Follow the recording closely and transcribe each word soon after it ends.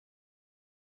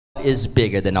is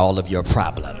bigger than all of your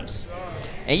problems.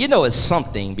 And you know it's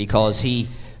something because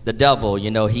the devil,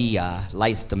 he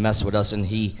likes to mess with us, and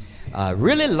he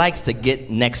really likes to get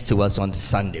next to us on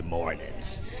Sunday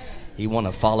mornings. He want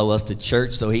to follow us to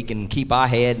church so he can keep our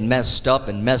head messed up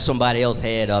and mess somebody else's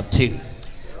head up too.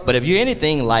 But if you're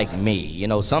anything like me,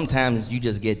 sometimes you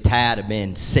just get tired of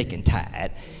being sick and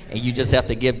tired, and you just have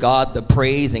to give God the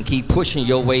praise and keep pushing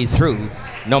your way through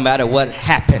no matter what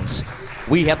happens.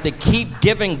 We have to keep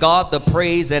giving God the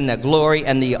praise and the glory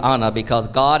and the honor because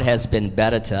God has been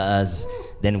better to us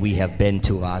than we have been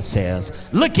to ourselves.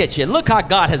 Look at you. Look how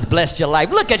God has blessed your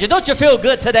life. Look at you. Don't you feel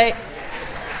good today?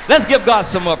 Let's give God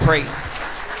some more praise.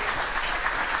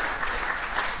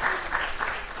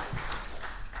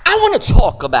 I want to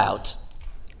talk about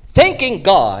thanking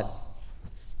God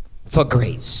for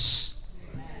grace.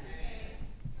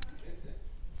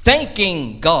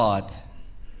 Thanking God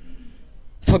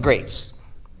for grace.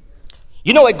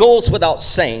 It goes without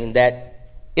saying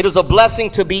that it is a blessing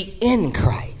to be in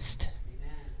Christ.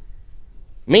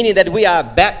 Meaning that we are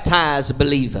baptized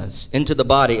believers into the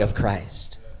body of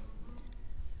Christ.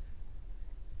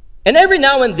 And every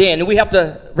now and then we have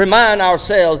to remind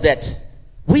ourselves that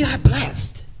we are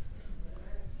blessed.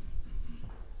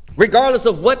 Regardless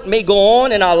of what may go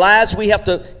on in our lives, we have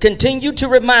to continue to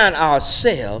remind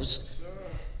ourselves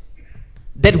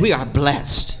that we are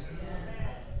blessed.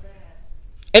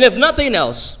 And if nothing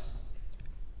else,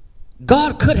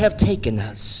 God could have taken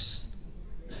us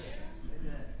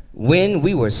when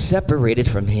we were separated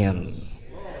from him.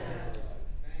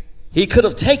 He could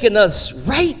have taken us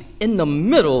right in the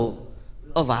middle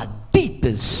of our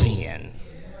deepest sin.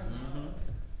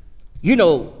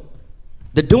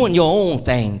 The doing your own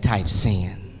thing type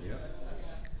sin.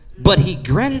 But he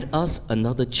granted us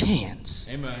another chance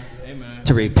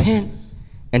to repent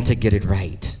and to get it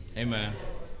right. Amen.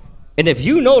 And if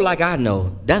you know like I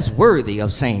know, that's worthy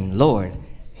of saying, Lord,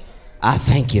 I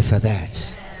thank you for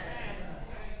that.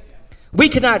 We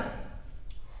cannot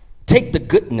take the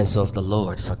goodness of the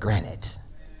Lord for granted.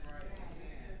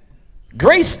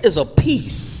 Grace is a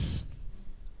piece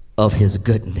of his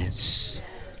goodness.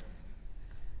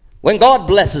 When God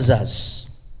blesses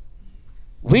us,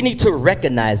 we need to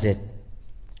recognize it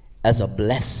as a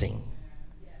blessing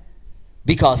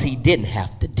because he didn't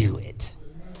have to do it.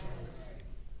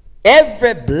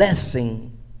 Every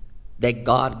blessing that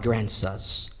God grants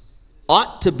us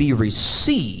ought to be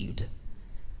received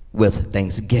with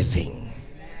thanksgiving.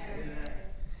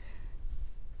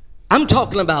 I'm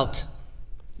talking about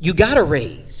you got a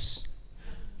raise,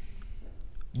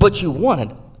 but you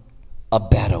wanted a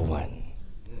better one.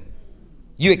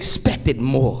 You expected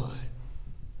more.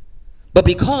 But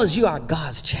because you are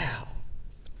God's child,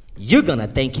 you're going to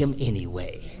thank him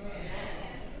anyway.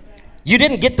 You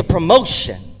didn't get the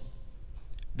promotion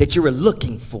that you were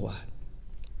looking for.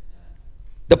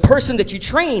 The person that you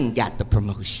trained got the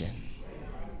promotion.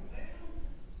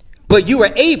 But you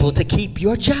were able to keep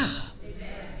your job.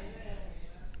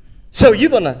 So you're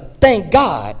going to thank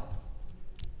God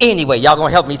anyway. Y'all going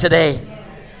to help me today?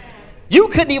 You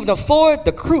couldn't even afford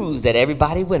the cruise that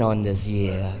everybody went on this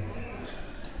year.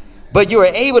 But you were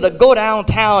able to go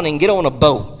downtown and get on a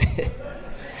boat,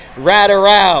 ride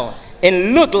around,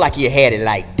 and look like you had it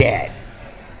like that.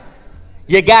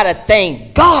 You got to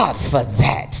thank God for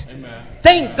that. Amen.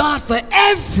 Thank God for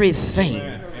everything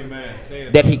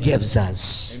that he gives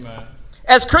us. Amen.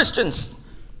 As Christians,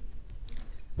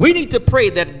 we need to pray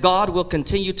that God will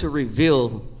continue to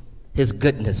reveal his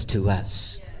goodness to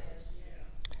us.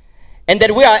 And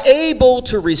that we are able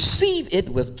to receive it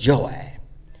with joy.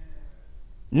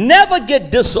 Never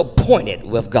get disappointed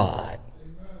with God.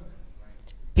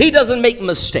 He doesn't make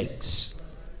mistakes.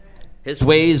 His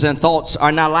ways and thoughts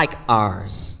are not like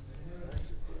ours.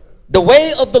 The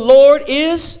way of the Lord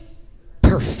is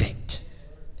perfect.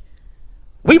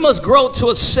 We must grow to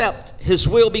accept his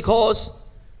will because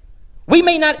we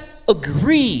may not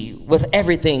agree with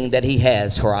everything that he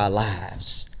has for our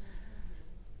lives.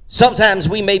 Sometimes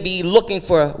we may be looking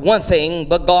for one thing,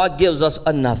 but God gives us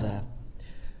another.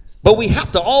 But we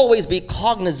have to always be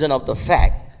cognizant of the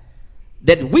fact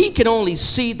that we can only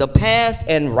see the past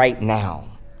and right now.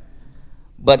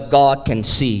 But God can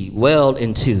see well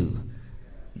into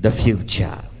the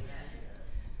future.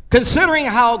 Considering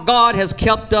how God has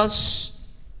kept us,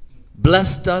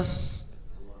 blessed us,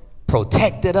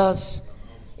 protected us,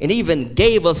 and even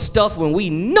gave us stuff when we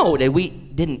know that we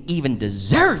didn't even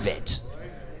deserve it,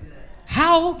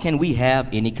 how can we have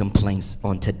any complaints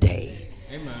on today?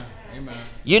 Amen. Amen.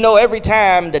 Every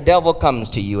time the devil comes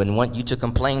to you and want you to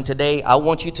complain today, I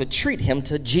want you to treat him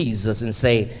to Jesus and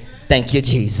say, Thank you,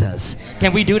 Jesus.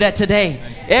 Can we do that today?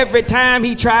 Every time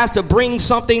he tries to bring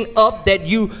something up that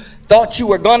you thought you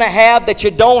were going to have that you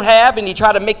don't have, and he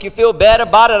try to make you feel bad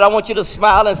about it, I want you to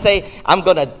smile and say, I'm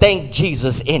going to thank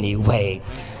Jesus anyway.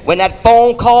 When that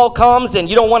phone call comes and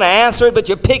you don't want to answer it, but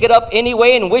you pick it up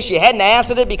anyway and wish you hadn't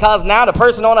answered it because now the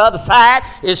person on the other side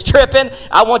is tripping,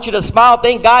 I want you to smile.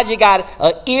 Thank God you got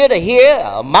an ear to hear,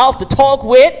 a mouth to talk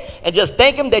with, and just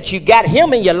thank him that you got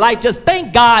him in your life. Just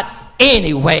thank God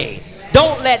anyway.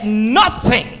 Don't let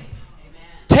nothing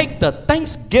take the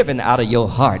thanksgiving out of your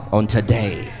heart on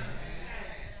today.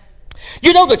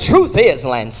 You know, the truth is,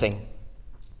 Lansing,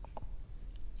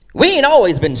 we ain't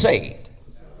always been saved.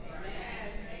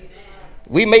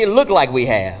 We may look like we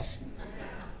have,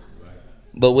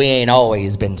 but we ain't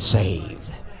always been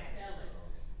saved.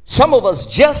 Some of us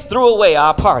just threw away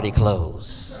our party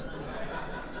clothes.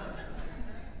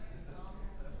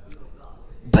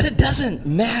 But it doesn't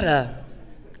matter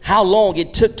how long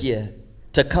it took you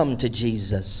to come to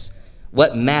Jesus.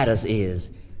 What matters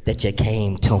is that you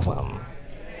came to him.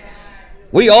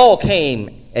 We all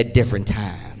came at different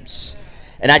times.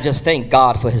 And I just thank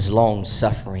God for his long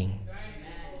suffering.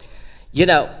 You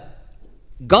know,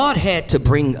 God had to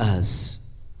bring us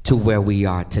to where we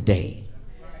are today.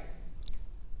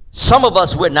 Some of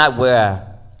us, we're not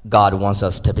where God wants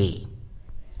us to be.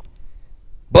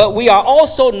 But we are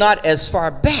also not as far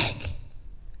back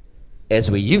as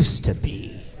we used to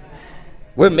be.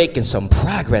 We're making some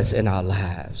progress in our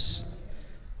lives.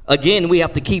 Again, we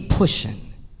have to keep pushing,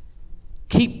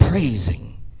 keep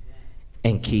praising,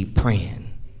 and keep praying.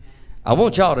 I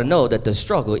want y'all to know that the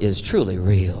struggle is truly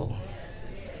real.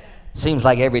 Seems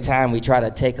like every time we try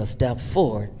to take a step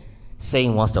forward,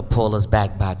 Satan wants to pull us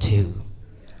back by two.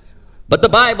 But the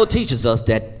Bible teaches us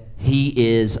that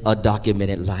he is a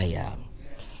documented liar.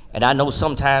 And I know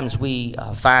sometimes we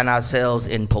find ourselves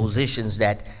in positions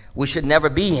that we should never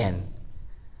be in.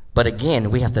 But again,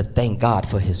 we have to thank God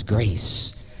for his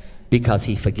grace because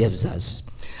he forgives us.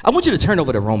 I want you to turn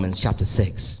over to Romans chapter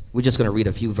 6. We're just going to read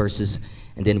a few verses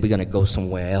and then we're going to go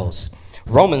somewhere else.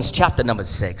 Romans chapter number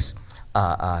 6.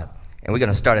 And we're going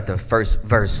to start at the first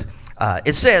verse.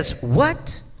 It says,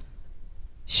 what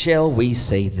shall we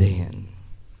say then?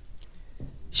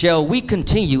 Shall we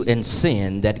continue in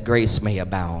sin that grace may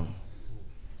abound?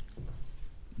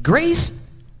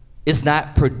 Grace is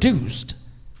not produced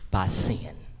by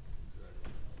sin.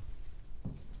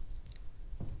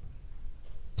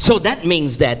 So that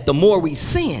means that the more we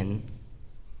sin,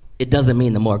 it doesn't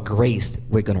mean the more grace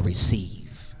we're going to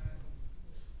receive.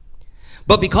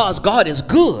 But because God is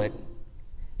good,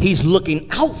 he's looking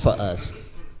out for us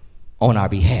on our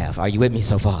behalf. Are you with me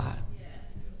so far?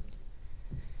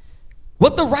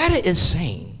 What the writer is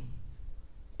saying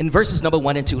in verses number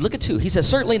 1 and 2, look at 2. He says,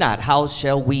 certainly not. How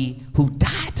shall we who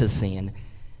died to sin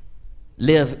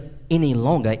live any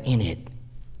longer in it?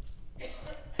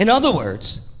 In other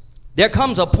words, there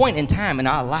comes a point in time in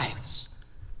our lives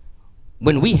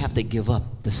when we have to give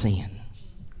up the sin.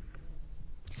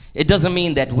 It doesn't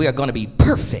mean that we are going to be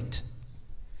perfect,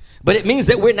 but it means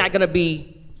that we're not going to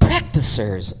be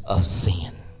practicers of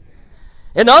sin.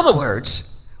 In other words,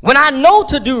 when I know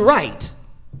to do right,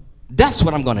 that's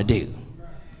what I'm going to do.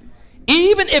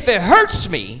 Even if it hurts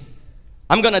me,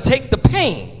 I'm going to take the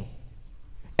pain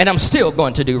and I'm still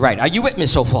going to do right. Are you with me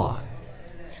so far?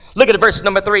 Look at verse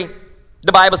number 3.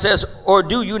 The Bible says, or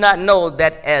do you not know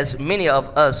that as many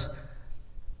of us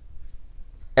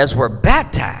as were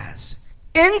baptized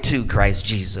into Christ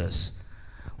Jesus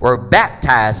were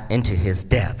baptized into his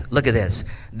death? Look at this.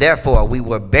 Therefore, we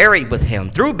were buried with him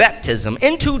through baptism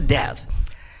into death,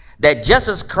 that just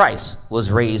as Christ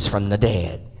was raised from the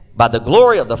dead by the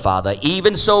glory of the Father,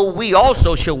 even so we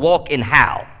also shall walk in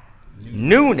how?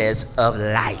 Newness of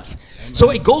life.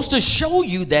 So it goes to show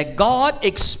you that God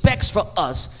expects for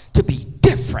us to be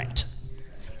different.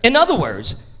 In other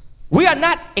words, we are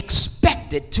not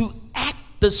expected to act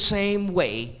the same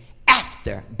way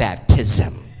after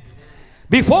baptism.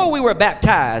 Before we were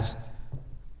baptized,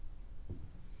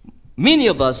 many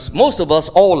of us, most of us,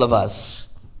 all of us,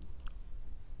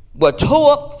 were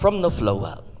toe up from the flow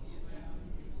up.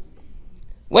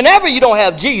 Whenever you don't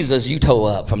have Jesus, you toe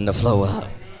up from the flow up.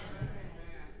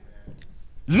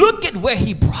 Look at where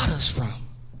he brought us from.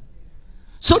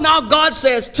 So now God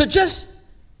says to just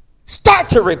start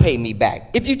to repay me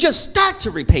back. If you just start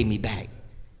to repay me back,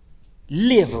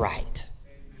 live right.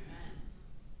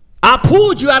 I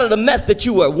pulled you out of the mess that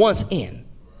you were once in.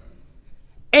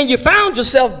 And you found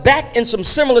yourself back in some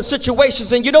similar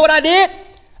situations. And you know what I did?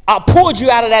 I pulled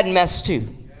you out of that mess too.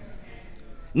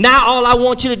 Now all I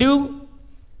want you to do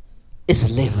is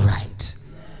live right.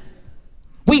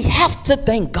 We have to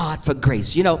thank God for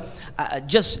grace. You know,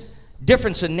 just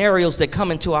different scenarios that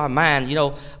come into our mind, you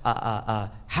know,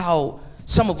 how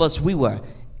some of us, we were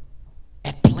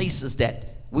at places that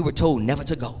we were told never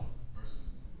to go,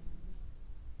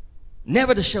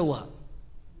 never to show up.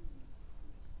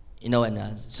 You know,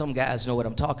 and some guys know what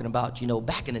I'm talking about. You know,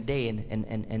 back in the day,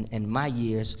 in my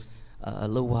years, a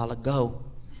little while ago,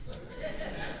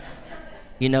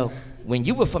 you know, when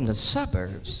you were from the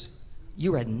suburbs,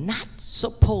 you were not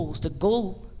supposed to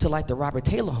go to like the Robert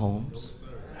Taylor homes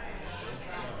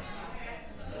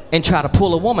and try to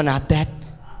pull a woman out that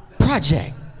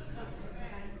project.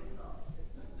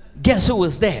 Guess who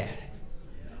was there?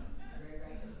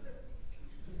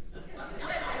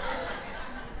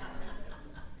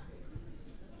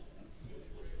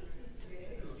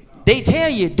 They tell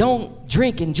you don't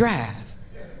drink and drive.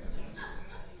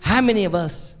 How many of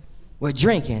us were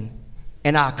drinking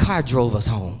and our car drove us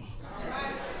home?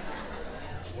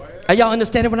 Are y'all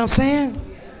understanding what I'm saying?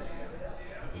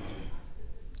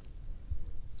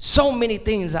 So many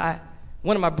things.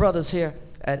 One of my brothers here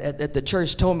at the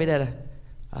church told me that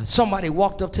somebody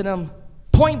walked up to them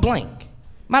point blank.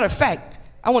 Matter of fact,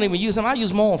 I won't even use him. I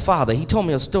use my own father. He told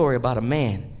me a story about a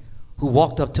man who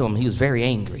walked up to him. He was very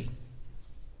angry.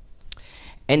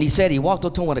 And he said he walked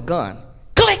up to him with a gun.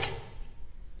 Click!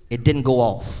 It didn't go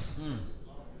off.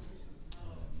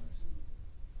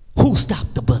 Who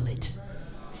stopped the bullet?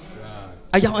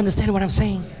 Are y'all understanding what I'm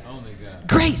saying?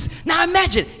 Grace. Now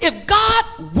imagine if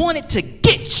God wanted to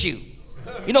get you.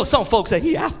 You know, some folks say,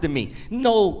 he after me.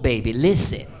 No, baby,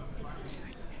 listen.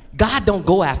 God don't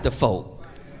go after folk.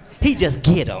 He just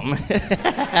get them.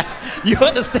 You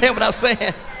understand what I'm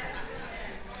saying?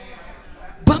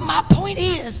 But my point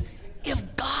is,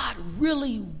 if God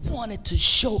really wanted to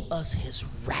show us his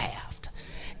wrath,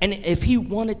 and if he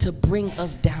wanted to bring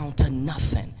us down to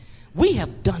nothing, we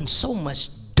have done so much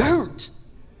dirt.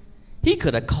 He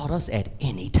could have caught us at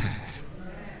any time.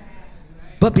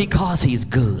 But because he's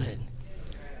good,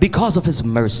 because of his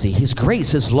mercy, his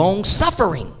grace, his long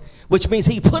suffering, which means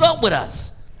he put up with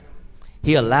us,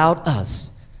 he allowed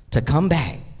us to come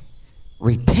back,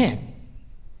 repent,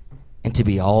 and to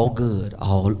be all good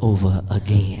all over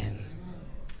again.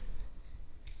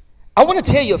 I want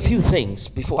to tell you a few things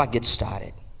before I get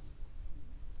started.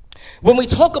 When we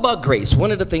talk about grace,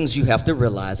 one of the things you have to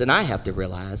realize, and I have to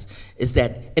realize, is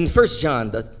that in 1 John,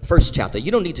 the first chapter,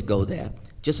 you don't need to go there.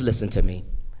 Just listen to me.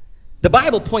 The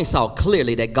Bible points out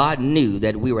clearly that God knew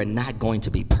that we were not going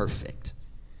to be perfect.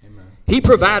 Amen. He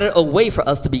provided a way for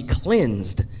us to be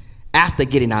cleansed after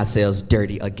getting ourselves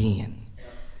dirty again.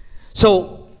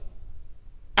 So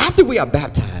after we are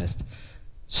baptized,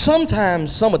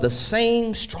 sometimes some of the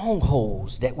same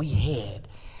strongholds that we had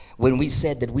when we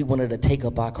said that we wanted to take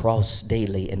up our cross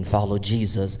daily and follow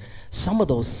Jesus, some of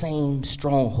those same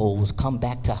strongholds come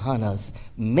back to hunt us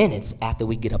minutes after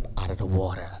we get up out of the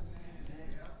water.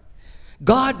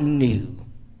 God knew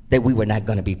that we were not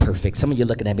going to be perfect. Some of you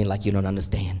looking at me like you don't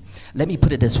understand. Let me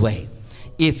put it this way.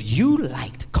 If you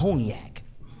liked cognac,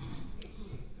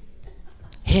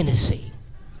 Hennessy,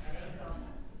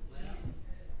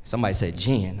 somebody said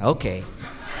gin, okay.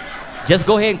 Just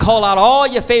go ahead and call out all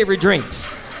your favorite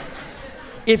drinks.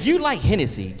 If you like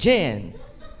Hennessy, gin,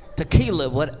 tequila,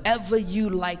 whatever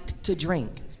you liked to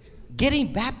drink,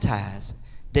 getting baptized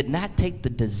did not take the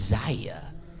desire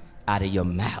out of your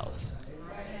mouth.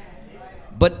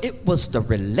 But it was the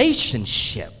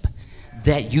relationship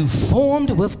that you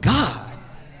formed with God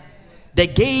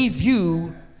that gave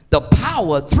you the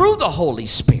power through the Holy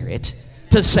Spirit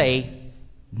to say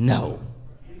no.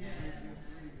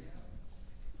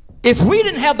 If we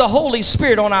didn't have the Holy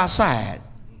Spirit on our side,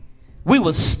 we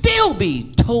would still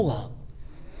be tore up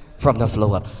from the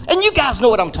flow up. And you guys know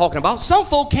what I'm talking about. Some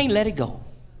folk can't let it go.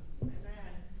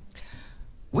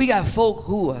 We got folk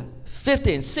who are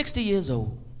 50 and 60 years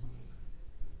old,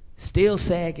 still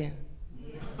sagging,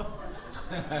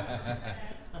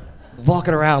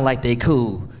 walking around like they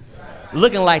cool,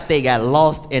 looking like they got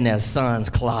lost in their son's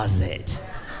closet.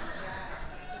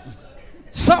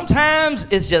 Sometimes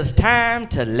it's just time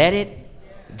to let it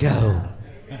go.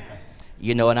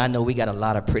 You know, and I know we got a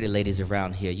lot of pretty ladies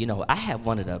around here. You know, I have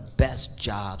one of the best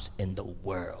jobs in the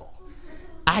world.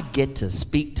 I get to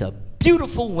speak to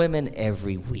beautiful women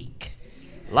every week.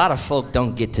 A lot of folk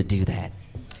don't get to do that.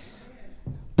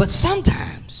 But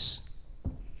sometimes,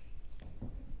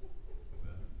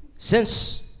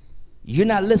 since you're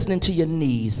not listening to your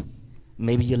knees,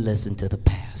 maybe you listen to the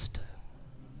pastor.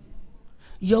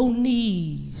 Your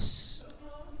knees,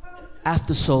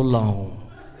 after so long,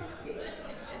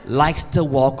 likes to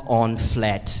walk on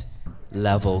flat,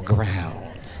 level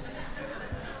ground.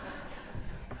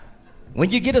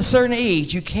 When you get a certain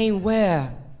age, you can't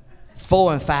wear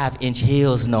 4 and 5 inch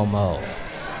heels no more.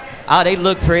 Oh, they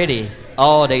look pretty.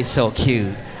 Oh, they so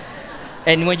cute.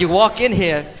 And when you walk in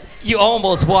here, you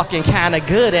almost walking kind of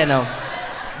good in them.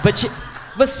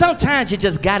 But sometimes you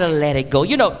just gotta let it go.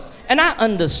 You know, and I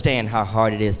understand how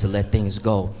hard it is to let things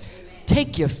go.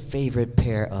 Take your favorite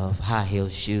pair of high heel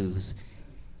shoes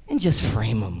and just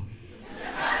frame them.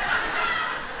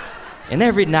 And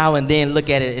every now and then look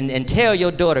at it and tell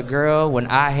your daughter, girl, when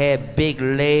I had big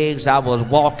legs, I was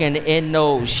walking in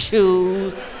those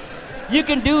shoes. You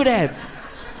can do that.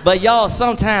 But y'all,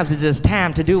 sometimes it's just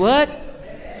time to do what?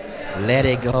 Let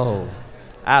it go.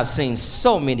 I've seen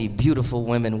so many beautiful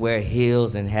women wear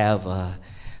heels and have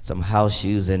some house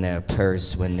shoes in their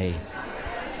purse when they,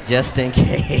 just in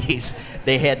case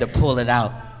they had to pull it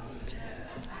out.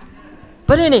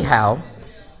 But anyhow,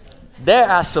 there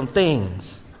are some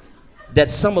things that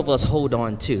some of us hold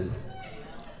on to.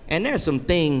 And there are some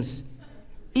things,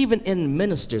 even in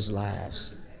ministers'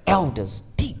 lives, elders,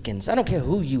 deacons, I don't care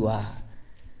who you are,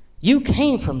 you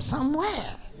came from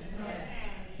somewhere.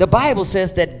 The Bible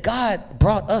says that God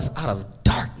brought us out of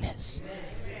darkness.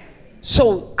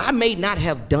 So I may not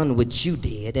have done what you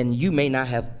did, and you may not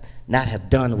have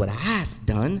done what I've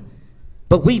done,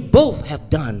 but we both have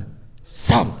done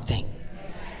something.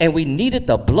 And we needed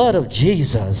the blood of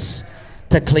Jesus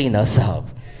to clean us up.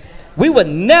 We would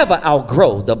never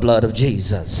outgrow the blood of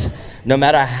Jesus. No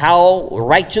matter how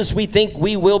righteous we think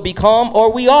we will become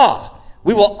or we are,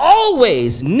 we will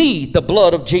always need the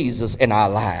blood of Jesus in our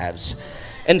lives.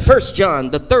 In 1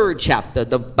 John, the 3rd chapter,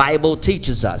 the Bible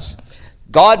teaches us,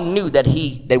 God knew that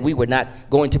we were not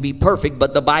going to be perfect,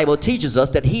 but the Bible teaches us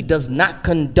that he does not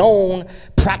condone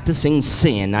practicing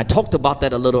sin. I talked about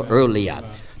that a little earlier.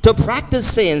 To practice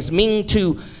sins mean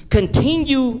to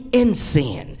continue in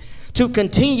sin, to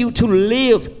continue to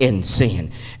live in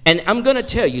sin. And I'm going to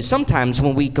tell you, sometimes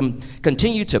when we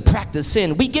continue to practice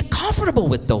sin, we get comfortable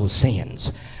with those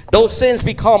sins. Those sins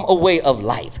become a way of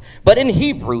life. But in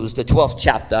Hebrews, the 12th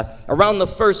chapter, around the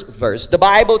 1st verse, the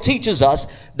Bible teaches us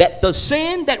that the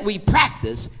sin that we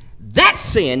practice, that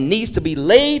sin needs to be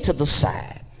laid to the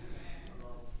side.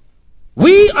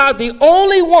 We are the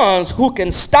only ones who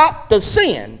can stop the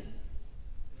sin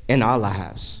in our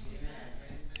lives.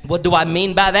 What do I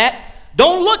mean by that?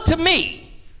 Don't look to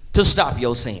me to stop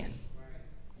your sin.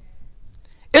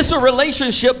 It's a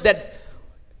relationship that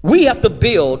we have to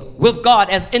build with God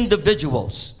as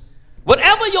individuals.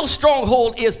 Whatever your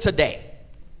stronghold is today,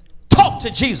 talk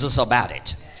to Jesus about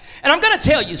it. And I'm going to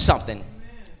tell you something.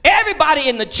 Everybody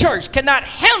in the church cannot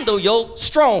handle your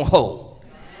stronghold.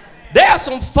 There are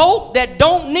some folk that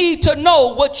don't need to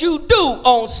know what you do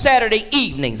on Saturday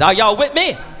evenings. Are y'all with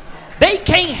me? They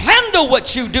can't handle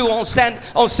what you do on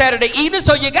Saturday evening,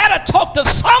 so you got to talk to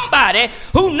somebody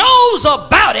who knows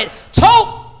about it.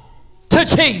 Talk to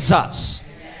Jesus.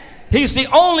 He's the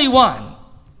only one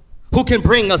who can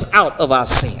bring us out of our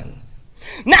sin.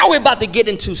 Now we're about to get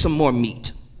into some more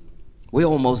meat. We're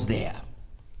almost there.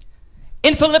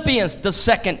 In Philippians, the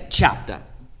 2nd chapter,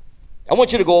 I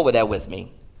want you to go over that with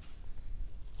me.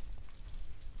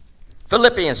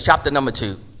 Philippians chapter number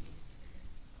 2.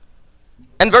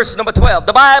 And verse number 12,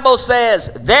 the Bible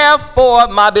says, therefore,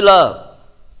 my beloved,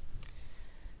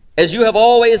 as you have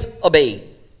always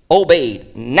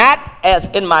obeyed, not as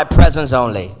in my presence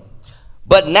only,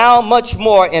 but now much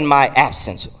more in my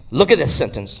absence. Look at this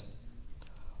sentence.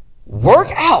 Work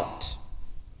out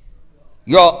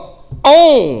your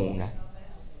own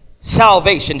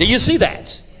salvation. Do you see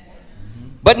that?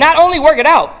 But not only work it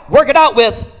out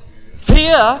with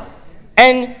fear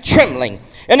and trembling.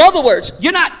 In other words,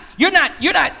 you're not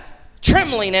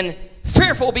trembling and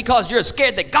fearful because you're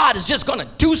scared that God is just going to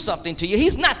do something to you.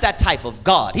 He's not that type of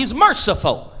God. He's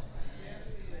merciful.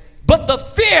 But the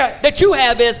fear that you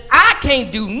have is, I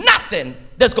can't do nothing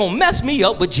that's going to mess me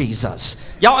up with Jesus.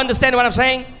 Y'all understand what I'm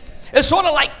saying? It's sort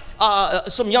of like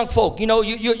some young folk, you know,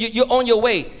 you're on your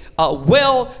way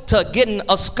to getting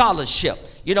a scholarship,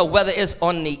 you know, whether it's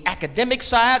on the academic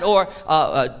side or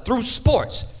through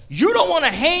sports. You don't want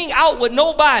to hang out with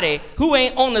nobody who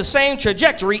ain't on the same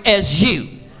trajectory as you.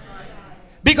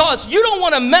 Because you don't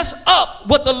want to mess up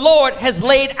what the Lord has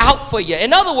laid out for you.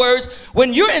 In other words,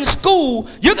 when you're in school,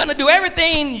 you're going to do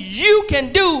everything you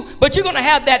can do, but you're going to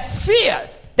have that fear,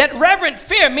 that reverent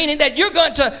fear, meaning that you're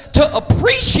going to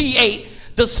appreciate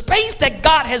the space that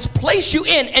God has placed you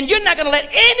in, and you're not going to let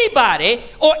anybody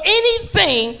or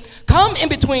anything come in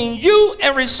between you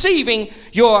and receiving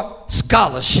your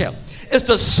scholarship. It's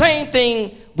the same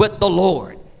thing with the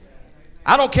Lord.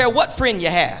 I don't care what friend you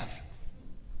have.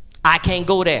 I can't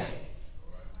go there.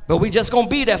 But we just going to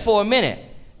be there for a minute.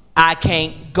 I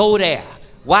can't go there.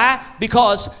 Why?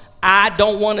 Because I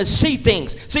don't want to see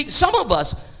things. See, some of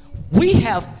us, we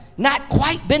have not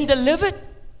quite been delivered,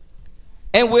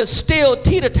 and we're still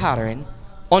teeter-tottering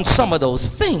on some of those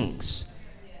things.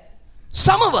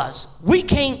 Some of us, we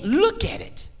can't look at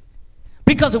it,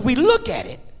 because if we look at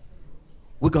it,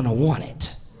 we're going to want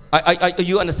it. Are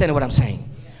you understanding what I'm saying?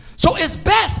 So it's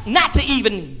best not to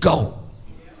even go.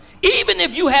 Even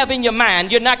if you have in your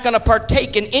mind, you're not going to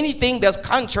partake in anything that's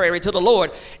contrary to the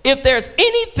Lord. If there's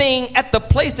anything at the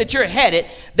place that you're headed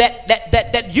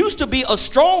that used to be a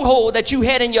stronghold that you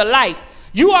had in your life,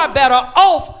 you are better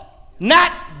off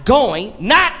not going,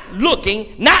 not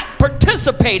looking, not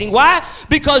participating. Why?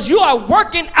 Because you are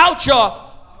working out your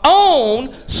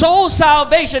own soul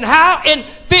salvation. How? In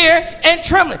fear and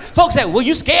trembling. Folks say, well,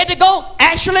 you scared to go?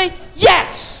 Actually,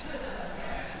 yes.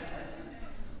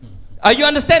 Are you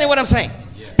understanding what I'm saying?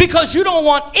 Because you don't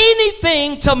want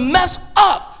anything to mess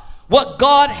up what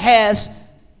God has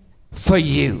for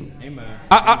you. Amen.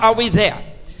 Are we there?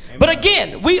 Amen. But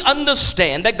again, we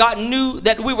understand that God knew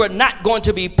that we were not going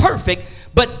to be perfect,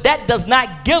 but that does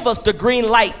not give us the green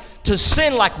light to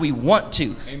sin like we want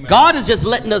to. Amen. God is just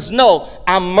letting us know,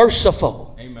 I'm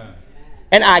merciful. Amen.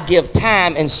 And I give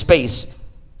time and space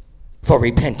for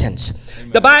repentance.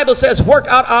 Amen. The Bible says, work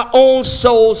out our own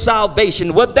soul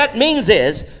salvation. What that means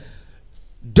is,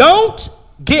 don't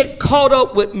get caught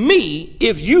up with me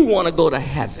if you want to go to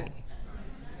heaven.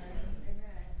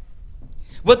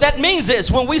 What that means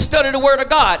is, when we study the Word of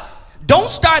God, don't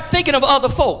start thinking of other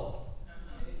folk.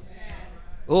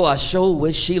 Oh, I sure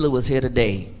wish Sheila was here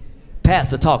today.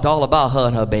 Pastor talked all about her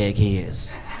and her bag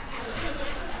hairs.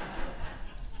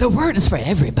 The Word is for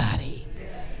everybody.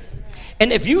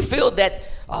 And if you feel that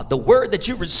the word that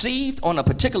you received on a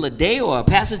particular day, or a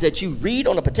passage that you read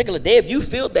on a particular day, if you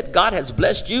feel that God has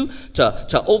blessed you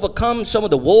to overcome some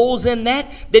of the woes in that,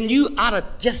 then you ought to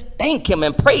just thank him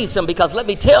and praise him. Because let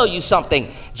me tell you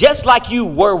something, just like you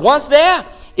were once there,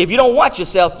 if you don't watch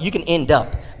yourself, you can end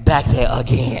up back there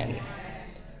again.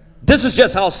 This is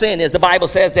just how sin is. The Bible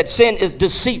says that sin is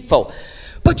deceitful.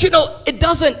 But you know, it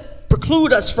doesn't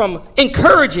preclude us from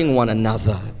encouraging one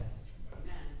another.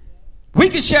 We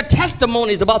can share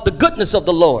testimonies about the goodness of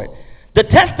the Lord. The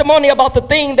testimony about the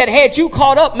thing that had you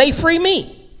caught up may free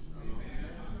me.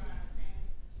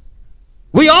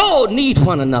 We all need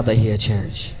one another here,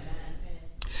 church,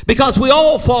 because we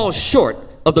all fall short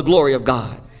of the glory of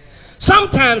God.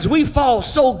 Sometimes we fall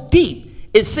so deep,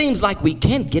 it seems like we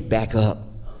can't get back up.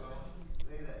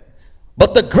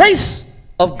 But the grace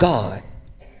of God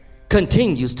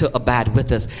continues to abide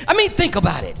with us. I mean, think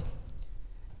about it.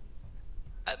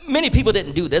 Many people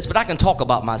didn't do this, but I can talk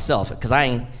about myself, because I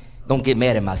ain't gonna get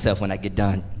mad at myself when I get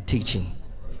done teaching.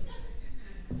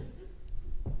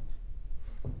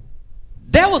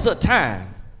 There was a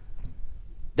time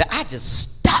that I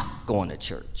just stopped going to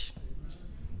church.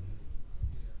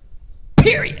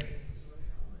 Period.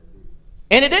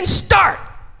 And it didn't start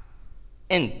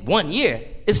in 1 year.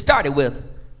 It started with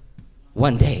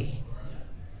one day.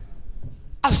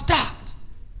 I stopped.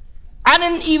 I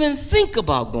didn't even think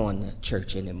about going to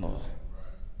church anymore.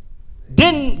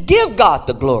 Didn't give God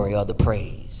the glory or the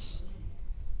praise.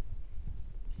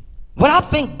 When I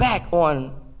think back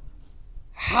on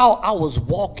how I was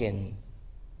walking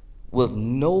with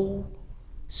no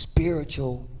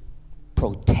spiritual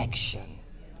protection,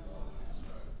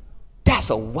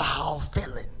 that's a wild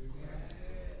feeling.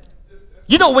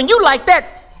 You know, when you like that,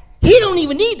 he don't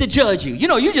even need to judge you. You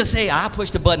know, you just say, I push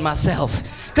the button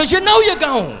myself, because you know you're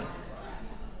gone.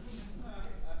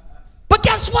 But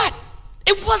guess what?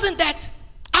 It wasn't that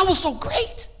I was so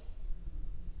great.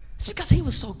 It's because he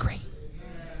was so great.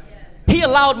 He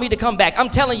allowed me to come back. I'm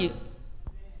telling you,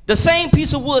 the same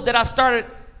piece of wood that I started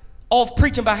off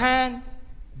preaching behind,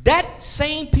 that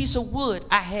same piece of wood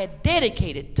I had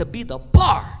dedicated to be the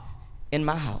bar in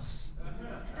my house.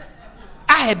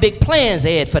 I had big plans,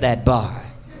 Ed, for that bar.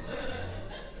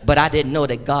 But I didn't know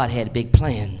that God had big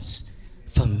plans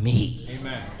for me.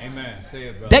 Amen. Amen. Say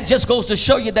it, brother. That just goes to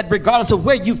show you that regardless of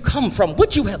where you've come from,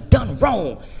 what you have done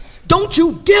wrong, don't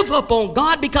you give up on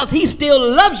God, because he still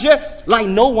loves you like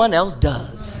no one else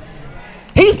does.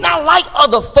 He's not like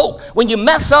other folk. When you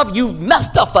mess up, you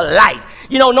messed up for life.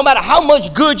 You know, no matter how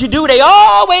much good you do, they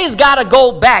always got to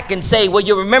go back and say, well,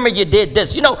 you remember you did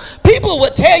this. You know, people will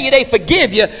tell you they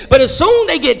forgive you, but as soon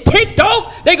as they get ticked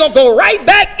off, they're going to go right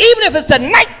back, even if it's to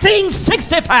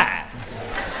 1965.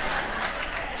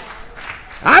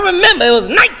 I remember it was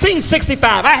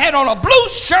 1965. I had on a blue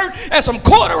shirt and some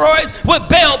corduroys with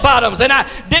bell bottoms, and I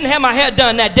didn't have my hair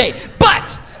done that day.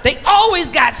 But they always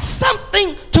got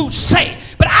something to say.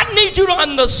 But I need you to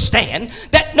understand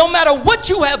that no matter what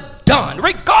you have done,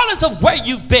 regardless of where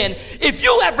you've been, if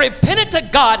you have repented to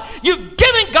God, you've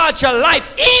given God your life,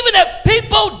 even if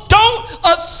people don't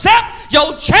accept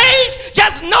your change,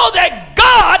 just know that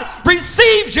God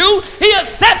receives you, he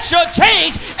accepts your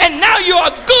change, and now you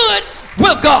are good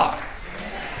with God.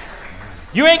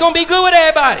 You ain't gonna be good with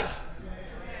everybody.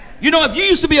 You know, if you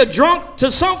used to be a drunk,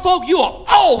 to some folk, you will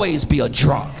always be a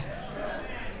drunk.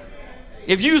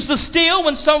 If you used to steal,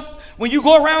 when you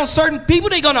go around certain people,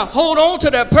 they're gonna hold on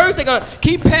to their purse, they're gonna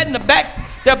keep patting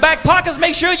their back pockets,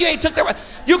 make sure you ain't took their.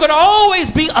 You're gonna always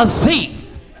be a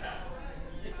thief.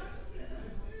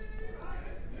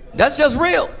 That's just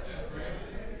real.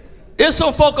 There's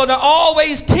some folk gonna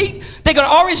always they're gonna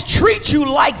always treat you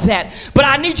like that. But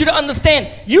I need you to understand,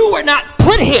 you were not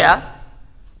put here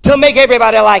to make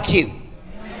everybody like you.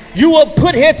 You were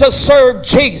put here to serve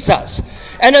Jesus.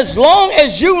 And as long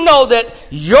as you know that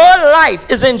your life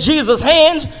is in Jesus'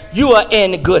 hands, you are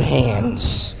in good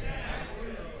hands.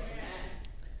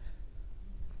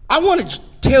 I want to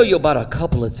tell you about a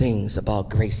couple of things about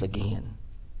grace again.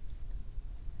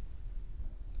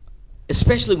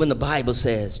 Especially when the Bible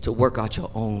says to work out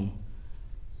your own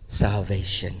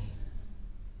salvation.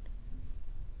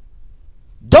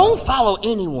 Don't follow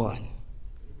anyone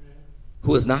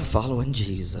who is not following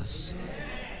Jesus.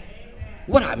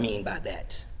 What I mean by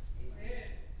that?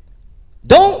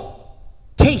 Don't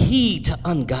take heed to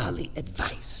ungodly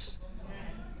advice.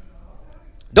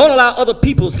 Don't allow other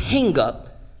people's hang up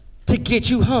to get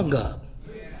you hung up.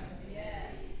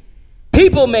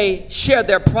 People may share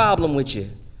their problem with you,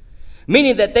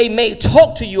 meaning that they may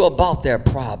talk to you about their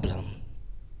problem,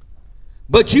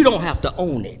 but you don't have to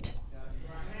own it.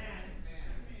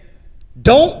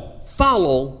 Don't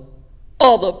follow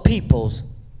other people's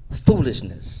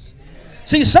foolishness.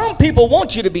 See, some people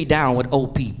want you to be down with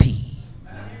OPP,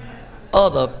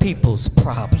 other people's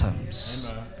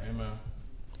problems. Amen.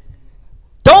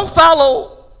 Don't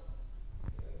follow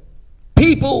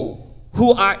people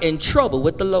who are in trouble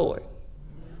with the Lord.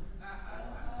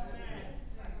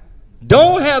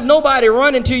 Don't have nobody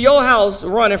running to your house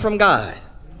running from God.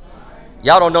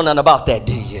 Y'all don't know nothing about that,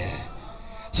 do you?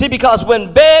 See, because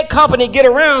when bad company get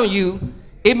around you,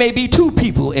 it may be two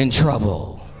people in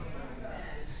trouble.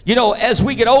 You know, as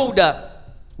we get older,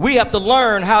 we have to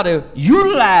learn how to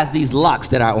utilize these locks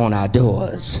that are on our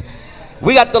doors.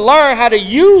 We got to learn how to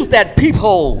use that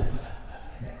peephole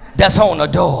that's on the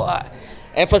door.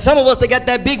 And for some of us that got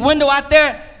that big window out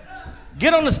there,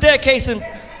 get on the staircase and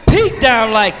peek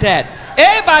down like that.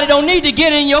 Everybody don't need to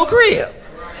get in your crib.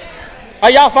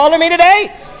 Are y'all following me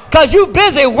today? Because you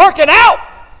busy working out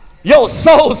your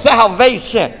soul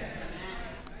salvation.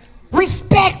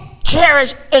 Respect,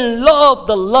 cherish, and love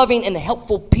the loving and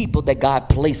helpful people that God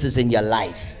places in your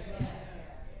life.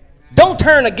 Don't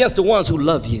turn against the ones who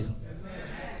love you.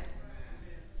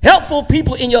 Helpful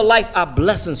people in your life are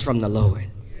blessings from the Lord.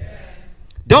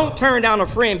 Don't turn down a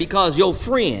friend because your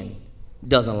friend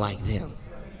doesn't like them.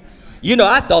 You know,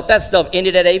 I thought that stuff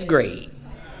ended at 8th grade.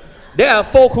 There are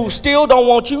folk who still don't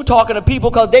want you talking to people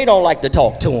because they don't like to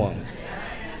talk to them.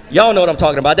 Y'all know what I'm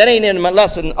talking about. That ain't in my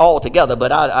lesson altogether,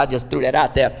 but I just threw that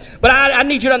out there. But I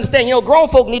need you to understand, you know, grown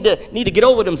folk need to get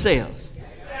over themselves.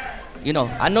 You know,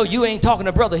 I know you ain't talking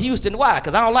to Brother Houston. Why?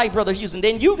 Because I don't like Brother Houston.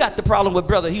 Then you got the problem with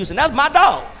Brother Houston. That's my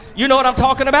dog. You know what I'm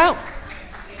talking about?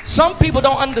 Some people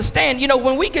don't understand, you know,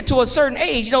 when we get to a certain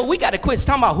age, you know, we got to quit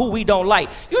talking about who we don't like.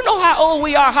 You know how old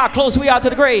we are, how close we are to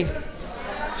the grave.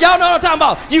 Y'all know what I'm talking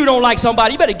about? You don't like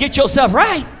somebody, you better get yourself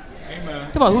right. Amen.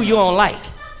 Talk about who you don't like.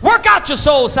 Work out your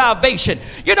soul salvation.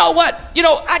 You know what? You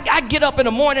know, I get up in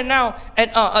the morning now, and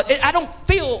I don't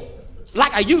feel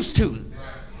like I used to.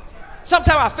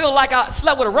 Sometimes I feel like I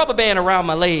slept with a rubber band around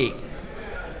my leg.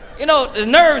 You know, the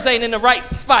nerves ain't in the right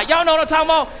spot. Y'all know what I'm talking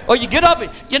about? Or you get up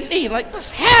and your knee, like, what's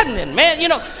happening, man? You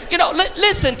know,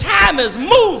 listen, time is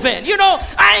moving. You know,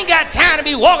 I ain't got time to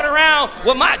be walking around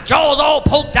with my jaws all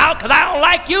poked out because I don't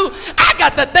like you. I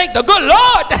got to thank the good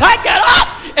Lord that I got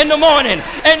up in the morning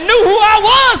and knew who I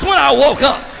was when I woke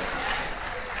up.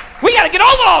 We got to get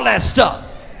over all that stuff.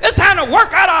 It's time to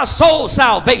work out our soul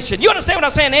salvation. You understand what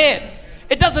I'm saying, Ed?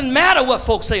 It doesn't matter what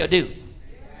folks say or do.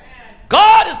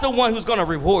 God is the one who's going to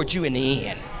reward you in the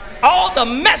end. All the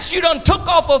mess you done took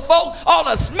off of folk, all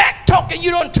the smack talking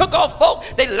you done took off folk,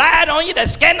 they lied on you, they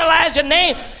scandalized your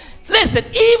name. Listen,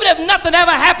 even if nothing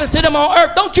ever happens to them on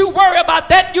earth, don't you worry about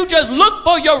that. You just look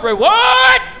for your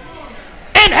reward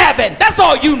in heaven. That's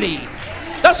all you need.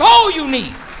 That's all you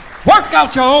need. Work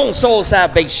out your own soul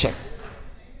salvation.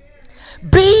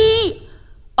 Be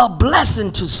a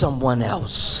blessing to someone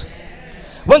else.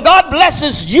 When God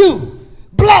blesses you,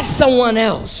 bless someone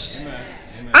else. Amen.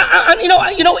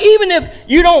 Even if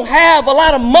you don't have a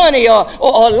lot of money or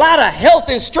a lot of health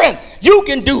and strength, you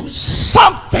can do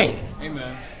something.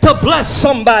 Amen. To bless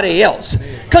somebody else.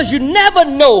 Because you never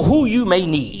know who you may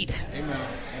need. Amen.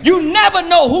 You never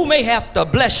know who may have to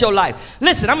bless your life.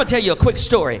 Listen, I'm going to tell you a quick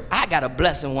story. I got a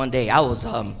blessing one day. I was,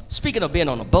 speaking of being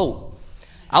on a boat,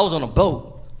 I was on a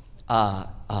boat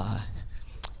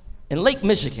in Lake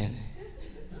Michigan.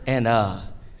 And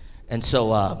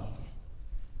so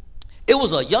it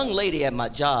was a young lady at my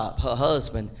job. Her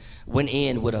husband went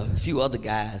in with a few other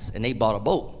guys, and they bought a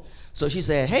boat. So she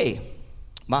said, hey,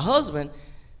 my husband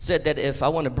said that if I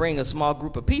want to bring a small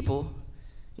group of people,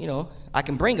 I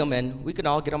can bring them and we can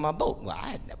all get on my boat. Well, I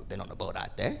had never been on a boat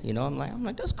out there. I'm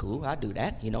like, that's cool. I'll do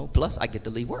that. Plus I get to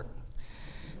leave work.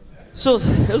 So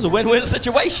it was a win-win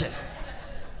situation.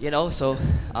 So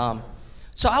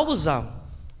I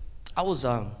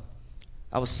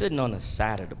was sitting on the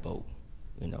side of the boat.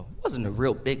 It wasn't a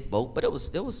real big boat, but it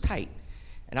was tight.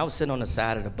 And I was sitting on the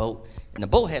side of the boat, and the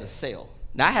boat had a sail.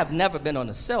 Now, I have never been on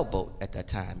a sailboat at that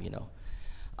time,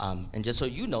 and just so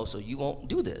you know, so you won't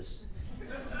do this.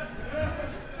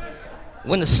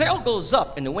 When the sail goes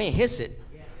up and the wind hits it,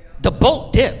 the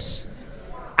boat dips.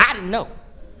 I didn't know.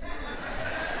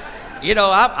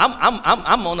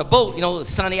 I'm on the boat,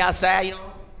 sunny outside,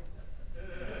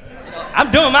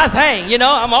 I'm doing my thing,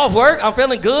 I'm off work, I'm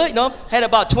feeling good, had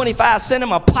about 25 cents in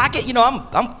my pocket,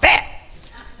 I'm fat.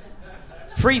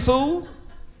 Free food.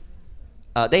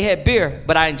 They had beer,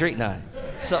 but I didn't drink none.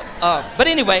 So, but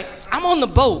anyway, I'm on the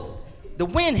boat. The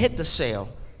wind hit the sail,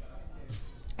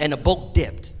 and the boat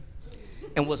dipped,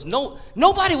 and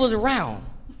nobody was around.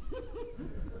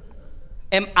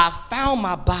 And I found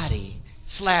my body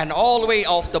sliding all the way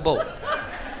off the boat.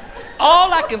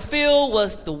 All I could feel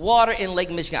was the water in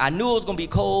Lake Michigan. I knew it was gonna be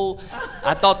cold.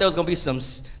 I thought there was gonna be some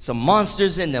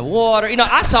monsters in the water.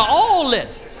 I saw all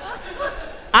this.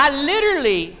 I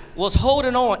literally was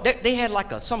holding on. They had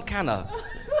like some kind of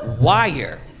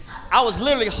wire. I was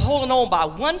literally holding on by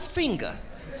one finger,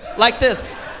 like this.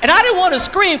 And I didn't want to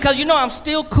scream because I'm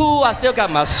still cool. I still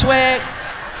got my swag.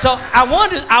 So I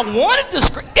wanted to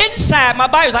scream. Inside, my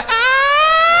body was like, ah!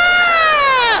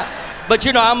 But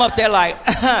I'm up there like,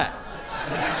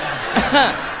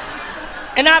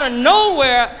 and out of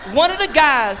nowhere, one of the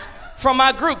guys from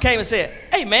my group came and said,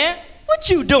 hey man, what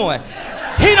you doing?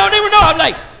 He don't even know. I'm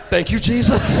like, thank you,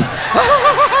 Jesus.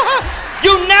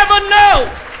 You never know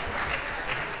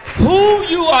who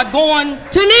you are going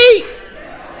to need.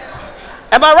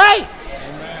 Am I right?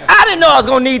 Amen. I didn't know I was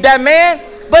going to need that man,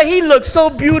 but he looked so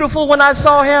beautiful when I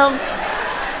saw him.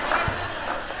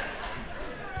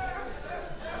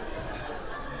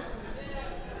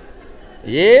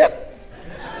 Yep.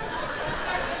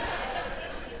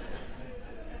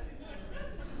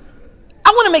 I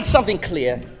want to make something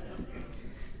clear.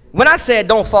 When I said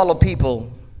don't follow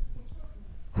people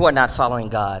who are not following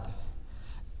God,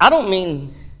 I don't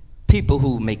mean people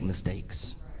who make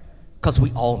mistakes, because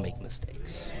we all make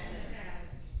mistakes.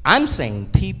 I'm saying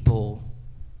people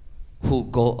who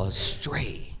go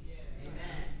astray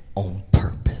on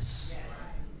purpose.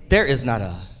 There is not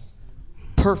a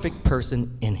perfect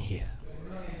person in here.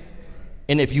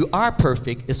 And if you are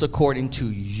perfect, it's according to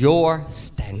your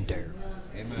standard,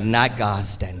 not God's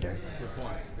standard. Good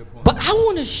point. But I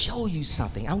want to show you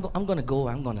something. I'm going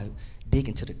to dig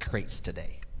into the crates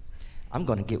today. I'm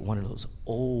going to get one of those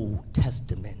Old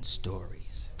Testament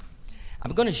stories.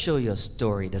 I'm going to show you a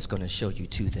story that's going to show you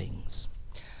two things.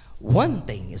 One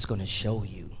thing is going to show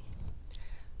you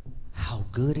how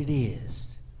good it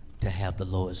is to have the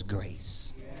Lord's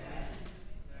grace.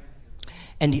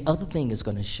 And the other thing is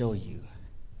going to show you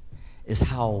is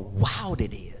how wild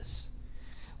it is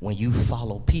when you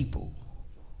follow people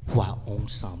who are on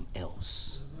something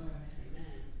else.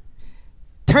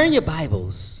 Turn your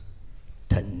Bibles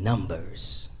to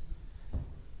Numbers.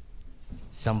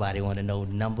 Somebody want to know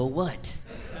number what?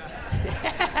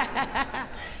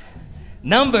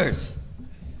 Numbers,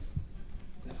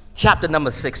 chapter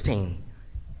number 16.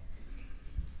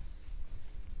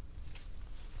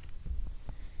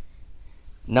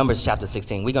 Numbers chapter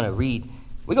 16. We're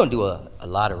going to do a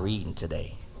lot of reading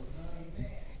today.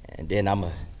 And then I'm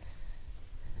going to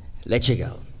let you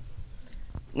go.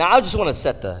 Now, I just want to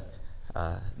set the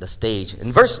stage.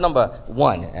 In verse number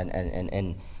 1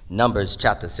 and Numbers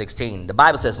chapter 16, the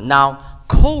Bible says, now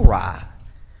Korah,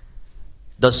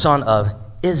 the son of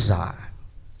Izhar,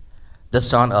 the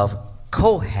son of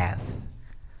Kohath,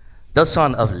 the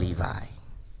son of Levi,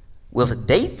 with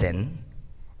Dathan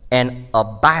and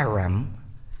Abiram,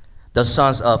 the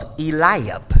sons of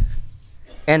Eliab,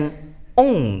 and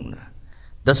On,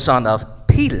 the son of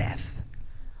Peleth,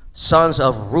 sons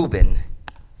of Reuben,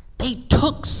 they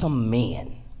took some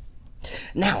men.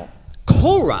 Now,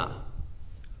 Korah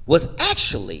was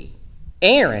actually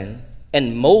Aaron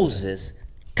and Moses'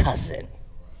 cousin.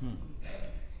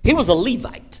 He was a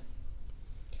Levite,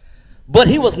 but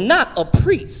he was not a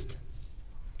priest.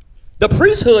 The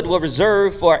priesthood was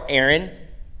reserved for Aaron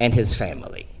and his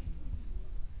family.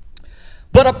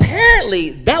 But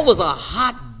apparently, that was a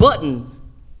hot button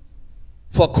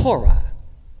for Korah.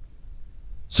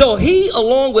 So he,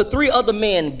 along with 3 other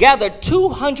men, gathered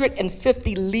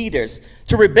 250 leaders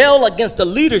to rebel against the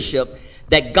leadership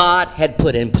that God had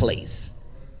put in place.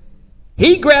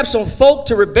 He grabbed some folk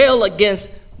to rebel against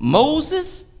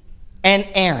Moses and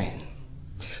Aaron.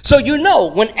 So you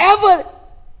know, whenever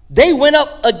they went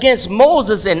up against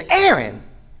Moses and Aaron,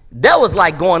 that was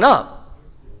like going up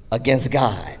against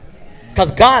God,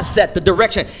 because God set the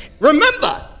direction.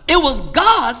 Remember, it was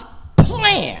God's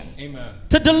plan, amen,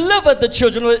 to deliver the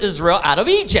children of Israel out of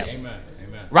Egypt. Amen.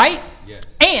 Amen. Right? Yes.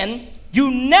 And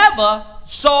you never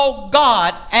saw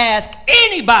God ask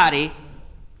anybody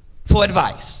for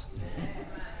advice.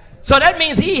 So that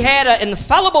means he had an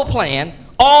infallible plan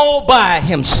all by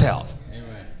himself.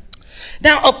 Amen.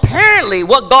 Now, apparently,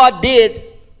 what God did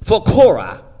for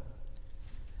Korah,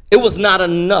 it was not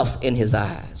enough in his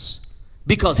eyes,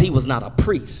 because he was not a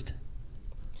priest.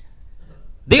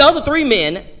 The other 3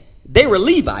 men, they were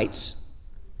Levites.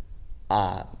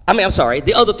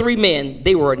 The other 3 men,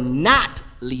 they were not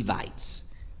Levites.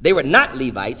 They were not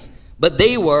Levites, but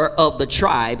they were of the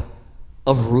tribe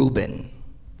of Reuben.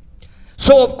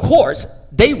 So, of course,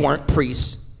 they weren't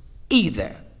priests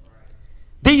either.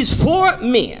 These 4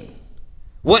 men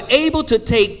were able to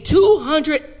take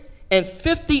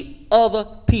 250 other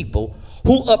people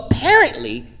who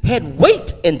apparently had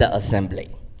weight in the assembly,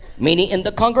 meaning in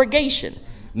the congregation,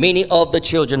 meaning of the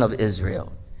children of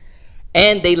Israel.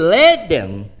 And they led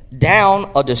them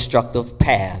down a destructive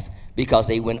path because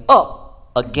they went up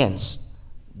against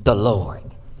the Lord.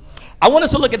 I want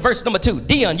us to look at verse number 2.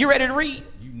 Dion, you ready to read?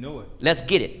 You know it. Let's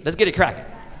get it. Let's get it cracking.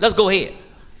 Let's go ahead.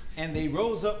 And they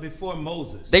rose up before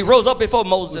Moses. They rose up before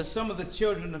Moses. With some of the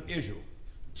children of Israel,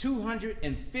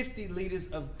 250 leaders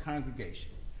of the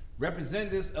congregation,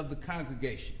 representatives of the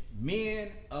congregation, men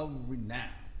of renown.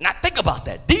 Now think about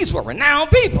that. These were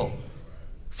renowned people.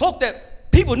 Folk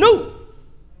that people knew.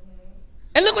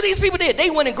 And look what these people did. They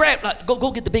went and grabbed,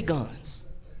 go get the big guns.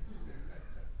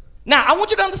 Now, I want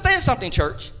you to understand something,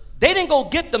 church. They didn't go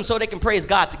get them so they can praise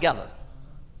God together.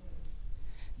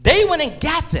 They went and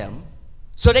got them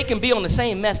so they can be on the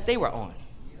same mess they were on.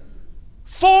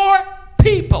 4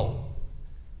 people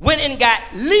went and got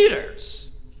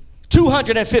leaders,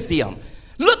 250 of them.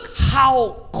 Look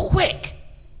how quick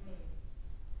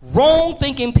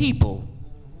wrong-thinking people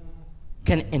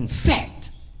can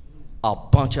infect a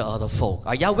bunch of other folk.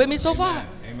 Are y'all with me so far?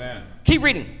 Amen. Keep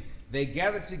reading. They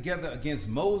gathered together against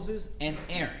Moses and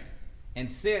Aaron and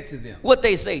said to them, what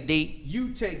they say, D?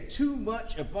 You take too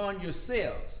much upon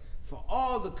yourselves, for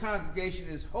all the congregation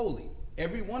is holy,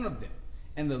 every one of them,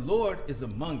 and the Lord is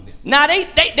among them. Now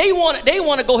they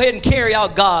want to go ahead and carry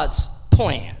out God's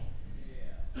plan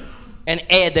and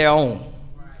add their own.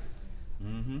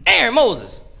 Aaron,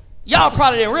 Moses, y'all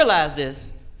probably didn't realize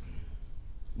this,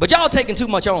 but y'all taking too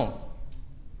much on.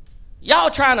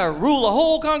 Y'all trying to rule a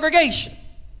whole congregation.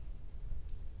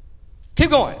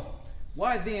 Keep going.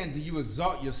 Why then do you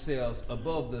exalt yourselves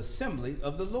above the assembly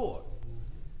of the Lord?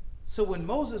 So when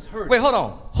Moses heard Wait, hold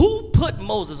on. Who put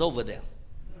Moses over them?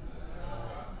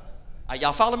 Are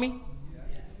y'all following me?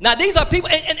 Now these are people,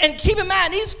 and keep in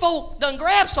mind, these folk done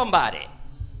grab somebody.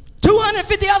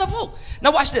 250 other folk.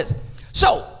 Now watch this.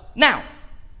 So now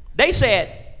they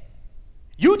said,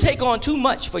 you take on too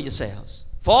much for yourselves,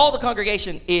 for all the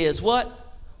congregation is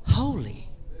what? Holy.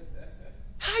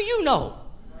 How you know?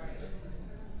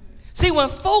 See, when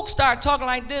folks start talking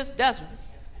like this, that's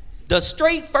the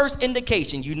straight first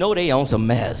indication you know they on some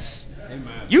mess.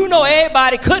 Amen. You know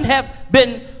everybody couldn't have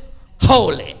been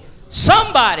holy.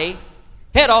 Somebody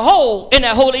had a hole in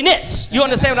that holiness. You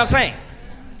understand what I'm saying?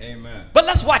 Amen. But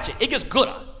let's watch it. It gets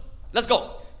gooder. Let's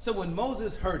go. So when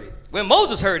Moses heard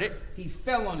it, he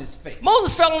fell on his face.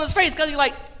 Moses fell on his face because he's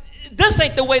like, this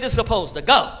ain't the way this is supposed to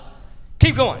go.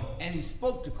 Keep going. And he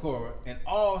spoke to Korah and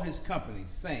all his company,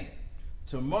 saying,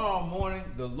 tomorrow morning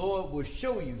the Lord will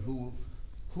show you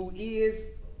who is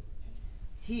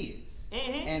his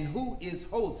and who is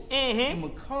holy, and will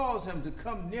cause him to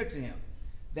come near to him.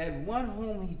 That one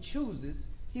whom he chooses,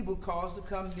 he will cause to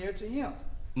come near to him.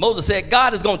 Moses said,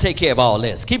 God is going to take care of all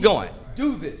this. Keep going.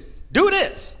 Do this. Do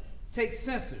this. Take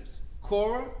censers,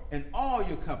 Korah, and all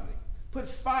your company. Put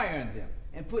fire in them,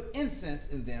 and put incense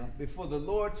in them before the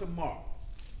Lord tomorrow.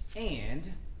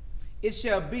 And It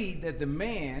shall be that the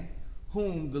man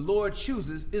whom the Lord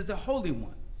chooses is the Holy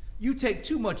One. You take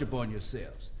too much upon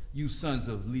yourselves, you sons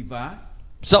of Levi.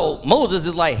 So Moses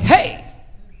is like, hey,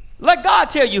 let God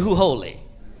tell you who holy.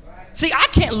 See, I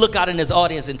can't look out in this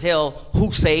audience and tell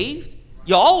who saved.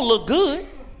 Y'all look good.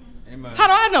 Amen. How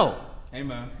do I know?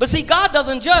 Amen. But see, God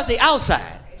doesn't judge the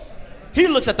outside. He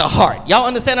looks at the heart. Y'all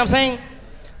understand what I'm saying?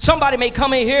 Somebody may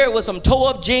come in here with some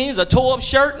toe-up jeans, a toe-up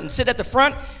shirt, and sit at the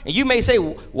front, and you may say,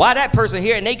 why that person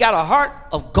here? And they got a heart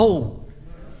of gold.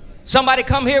 Somebody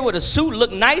come here with a suit,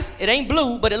 look nice. It ain't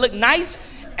blue, but it look nice.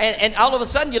 And all of a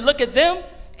sudden, you look at them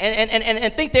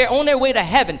and think they're on their way to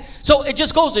heaven. So it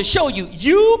just goes to show you,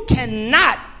 you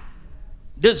cannot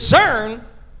discern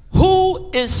who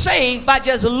is saved by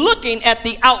just looking at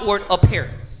the outward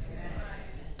appearance.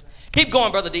 Keep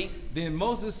going, Brother D. Then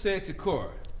Moses said to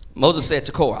Korah. Moses said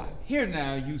to Korah. Hear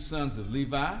now, you sons of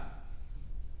Levi.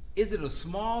 Is it a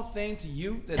small thing to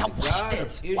you that now the God of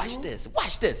Israel...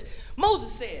 Watch this.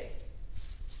 Moses said,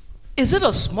 is it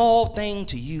a small thing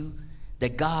to you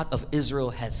that God of Israel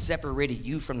has separated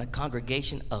you from the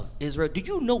congregation of Israel? Do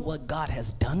you know what God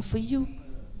has done for you?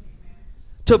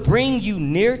 To bring you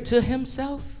near to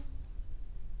himself?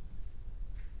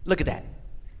 Look at that.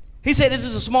 He said, is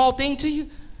this a small thing to you?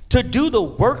 To do the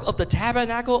work of the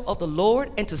tabernacle of the Lord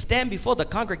and to stand before the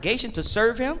congregation to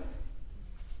serve him?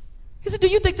 He said, do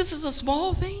you think this is a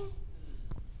small thing?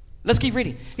 Let's keep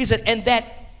reading. He said, and that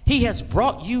he has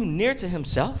brought you near to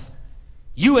himself,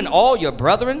 you and all your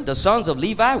brethren, the sons of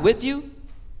Levi, with you?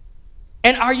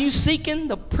 And are you seeking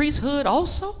the priesthood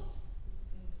also?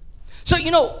 So,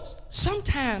 you know,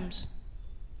 sometimes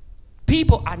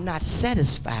people are not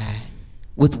satisfied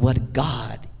with what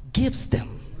God gives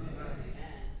them.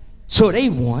 So they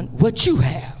want what you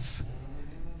have.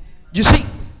 You see,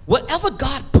 whatever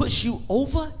God puts you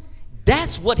over,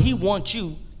 that's what he wants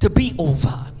you to be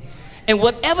over. And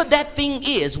whatever that thing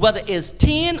is, whether it's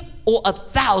 10 or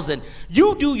 1,000,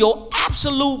 you do your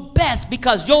absolute best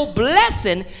because your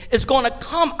blessing is going to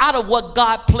come out of what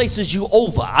God places you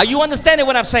over. Are you understanding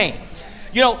what I'm saying?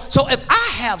 You know, so if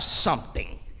I have something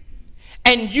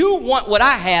and you want what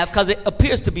I have because it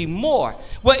appears to be more,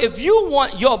 well, if you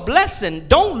want your blessing,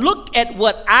 don't look at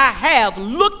what I have.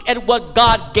 Look at what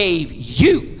God gave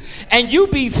you. And you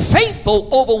be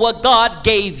faithful over what God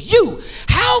gave you.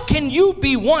 How can you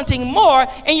be wanting more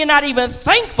and you're not even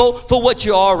thankful for what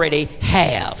you already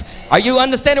have? Are you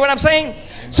understanding what I'm saying?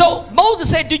 So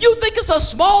Moses said, do you think it's a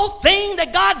small thing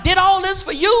that God did all this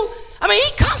for you? I mean,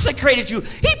 he consecrated you.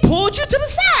 He pulled you to the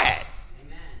side.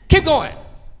 Amen. Keep going.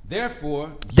 Therefore,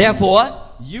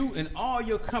 you and all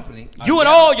your company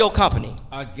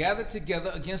are gathered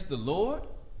together against the Lord.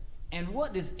 And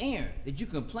what is Aaron that you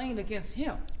complain against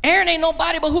him? Aaron ain't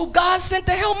nobody but who God sent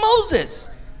to help Moses.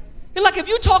 You're like, if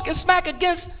you talking smack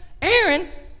against Aaron,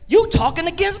 you talking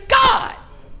against God.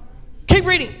 Keep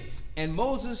reading. And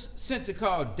Moses sent to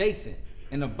call Dathan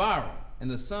and Abiram and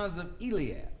the sons of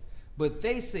Eliab, but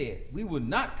they said, we will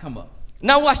not come up.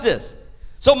 Now watch this.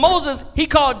 So Moses, he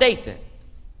called Dathan.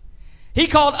 He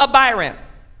called Abiram,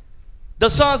 the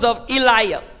sons of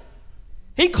Eliab.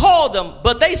 He called them,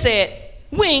 but they said,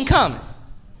 we ain't coming.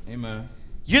 Amen.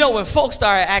 You know, when folks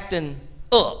start acting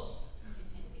up,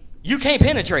 you can't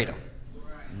penetrate them.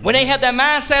 When they have that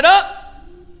mindset up,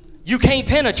 you can't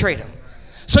penetrate them.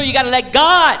 So you got to let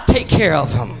God take care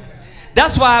of them.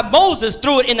 That's why Moses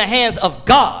threw it in the hands of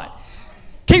God.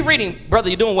 Keep reading, brother.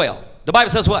 You're doing well. The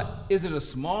Bible says what? Is it a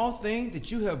small thing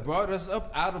that you have brought us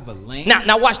up out of a land?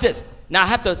 Now watch this. Now I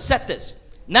have to set this.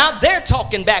 Now they're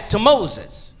talking back to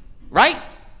Moses, right?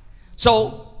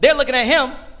 So they're looking at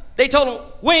him. They told him,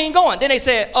 we ain't going. Then they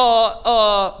said,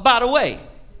 by the way,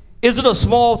 is it a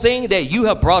small thing that you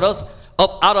have brought us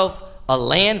up out of a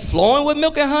land flowing with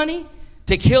milk and honey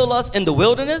to kill us in the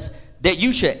wilderness, that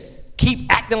you should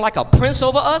keep acting like a prince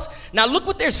over us? Now look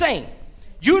what they're saying.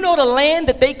 You know the land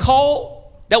that they called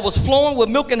that was flowing with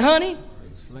milk and honey?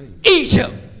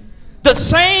 Egypt. The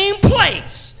same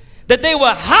place that they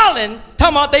were hollering,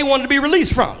 talking about they wanted to be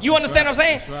released from. You understand what I'm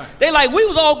saying? Right. They like, we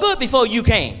was all good before you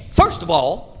came, first of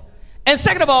all. And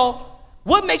second of all,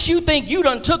 what makes you think you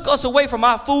done took us away from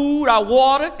our food, our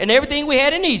water, and everything we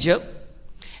had in Egypt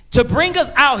to bring us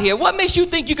out here? What makes you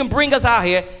think you can bring us out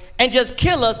here and just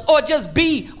kill us or just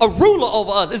be a ruler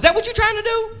over us? Is that what you're trying to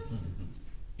do?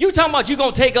 You talking about you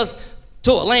going to take us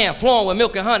to a land flowing with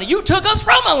milk and honey. You took us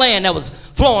from a land that was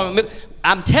flowing with milk.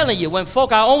 I'm telling you, when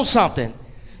folk are on something,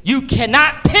 you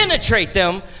cannot penetrate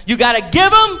them. You got to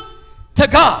give them to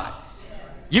God.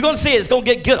 You're going to see it. It's going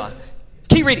to get gooder.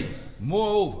 Keep reading.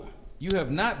 Moreover, you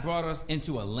have not brought us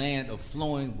into a land of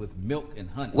flowing with milk and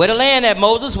honey. Where the land at,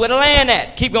 Moses? Where the land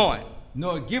at? Keep going.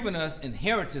 nor given us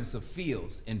inheritance of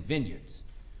fields and vineyards.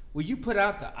 Will you put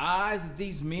out the eyes of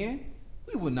these men?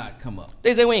 We will not come up.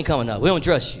 They say, we ain't coming up. We don't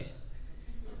trust you.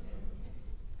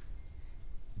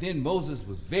 Then Moses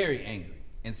was very angry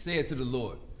and said to the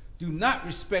Lord, do not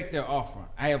respect their offering.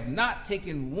 I have not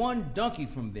taken one donkey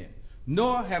from them,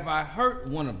 nor have I hurt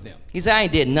one of them. He said, I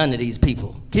ain't did none of these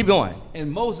people. Keep going.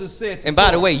 And Moses said to And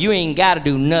by the way, you ain't got to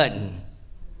do nothing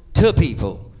to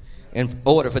people in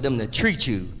order for them to treat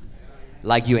you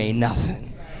like you ain't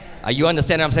nothing. Are you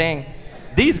understanding what I'm saying?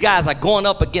 These guys are going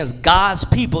up against God's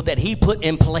people that he put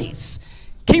in place.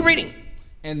 Keep reading.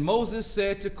 And Moses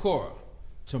said to Korah,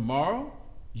 tomorrow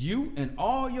you and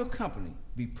all your company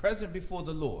be present before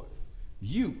the Lord,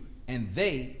 you and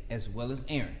they as well as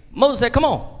Aaron. Moses said, come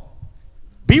on,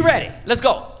 be ready, let's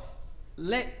go.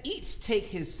 Let each take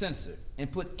his censer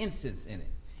and put incense in it,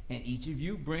 and each of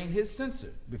you bring his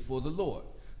censer before the Lord,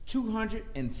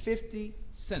 250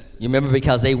 censers. You remember,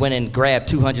 because they went and grabbed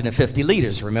 250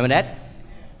 liters, remember that?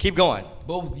 Keep going.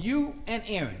 Both you and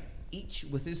Aaron, each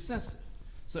with his censer.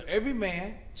 So every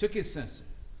man took his censer,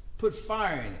 put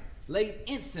fire in it, laid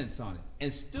incense on it,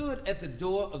 and stood at the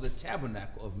door of the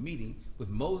tabernacle of meeting with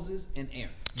Moses and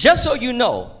Aaron. Just so you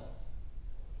know,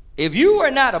 if you are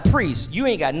not a priest, you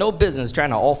ain't got no business trying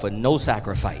to offer no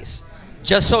sacrifice.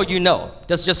 Just so you know.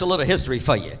 That's just a little history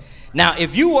for you. Now,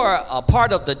 if you are a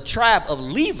part of the tribe of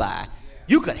Levi,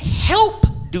 you could help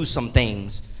do some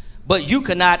things, but you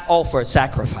cannot offer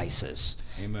sacrifices.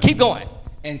 Amen. Keep going.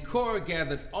 And Korah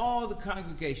gathered all the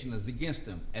congregation as against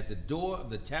them at the door of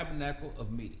the tabernacle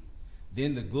of meeting.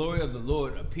 Then the glory of the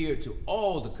Lord appeared to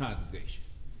all the congregation.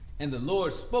 And the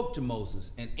Lord spoke to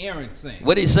Moses and Aaron, saying,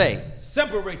 what did he say?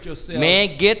 Separate yourselves.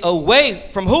 Man, get away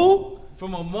from who?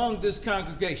 From among this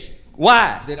congregation.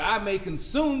 Why? That I may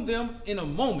consume them in a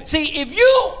moment. See, if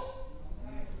you,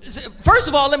 first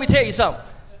of all, let me tell you something.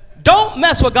 Don't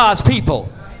mess with God's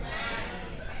people.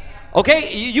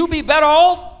 Okay? You be better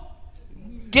off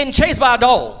getting chased by a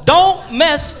dog. Don't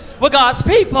mess with God's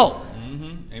people.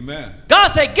 Amen. God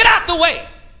said, get out the way,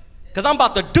 because I'm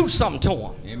about to do something to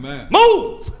them. Amen.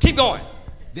 Move. Keep going.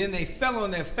 Then they fell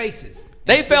on their faces.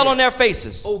 They fell on their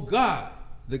faces. O God,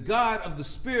 the God of the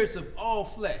spirits of all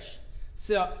flesh,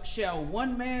 shall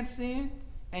one man sin,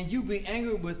 and you be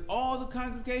angry with all the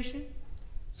congregation?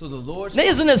 So the Lord... Now,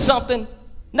 isn't it something?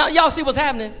 Now, y'all see what's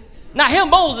happening? Now, here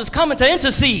Moses coming to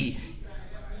intercede,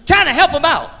 trying to help him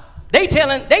out. They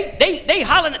telling, they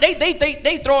hollering,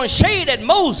 they throwing shade at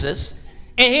Moses,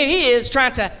 and here he is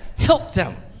trying to help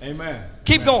them. Amen.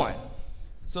 Keep going.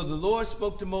 So the Lord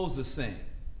spoke to Moses, saying,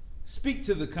 speak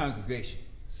to the congregation,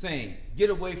 saying, get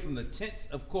away from the tents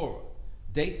of Korah,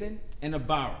 Dathan, and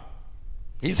Abiram.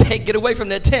 He said, get away from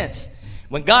their tents.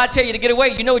 When God tell you to get away,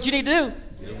 you know what you need to do?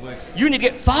 Get away. You need to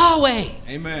get far away.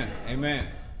 Amen. Amen.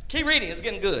 Keep reading. It's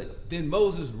getting good. Then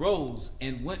Moses rose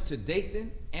and went to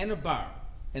Dathan and Abiram,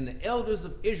 and the elders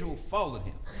of Israel followed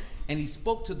him. And he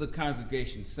spoke to the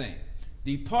congregation, saying,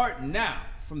 depart now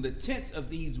from the tents of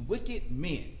these wicked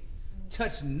men.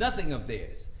 Touch nothing of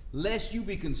theirs, lest you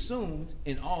be consumed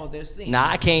in all their sins. Now,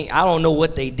 I don't know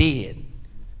what they did,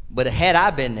 but had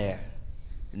I been there,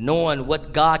 knowing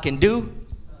what God can do,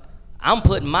 I'm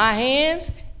putting my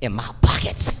hands in my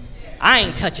pockets. I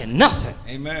ain't touching nothing.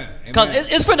 Amen. Because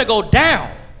it's finna go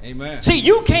down. Amen. See,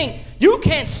 you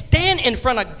can't stand in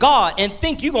front of God and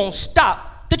think you're gonna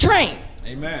stop the train.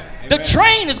 Amen. The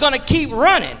train is gonna keep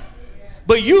running,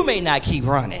 but you may not keep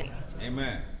running.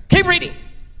 Amen. Keep reading.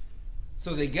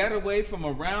 So they got away from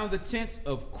around the tents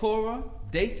of Korah,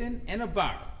 Dathan, and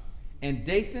Abiram. And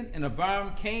Dathan and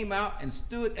Abiram came out and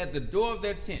stood at the door of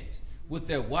their tents with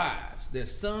their wives, their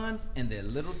sons, and their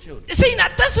little children. See, now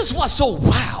this is what's so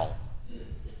wild.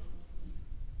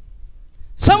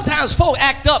 Sometimes folk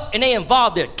act up and they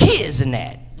involve their kids in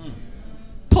that.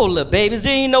 Poor little babies, they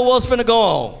didn't know what's finna go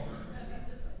on.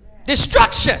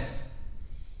 Destruction.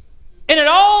 And it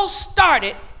all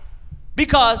started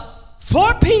because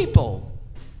 4 people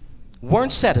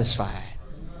weren't satisfied.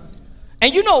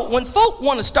 And you know, when folk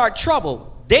want to start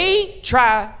trouble, they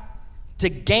try to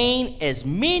gain as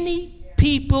many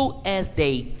people as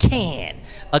they can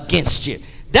against you.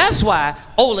 That's why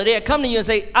Ola, they'll come to you and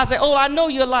say, Ola, I know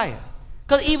you're a liar.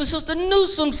 Because even Sister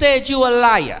Newsom said you a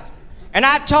liar. And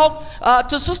I talked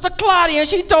to Sister Claudia and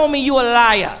she told me you a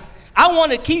liar. I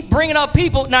want to keep bringing up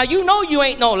people. Now, you know you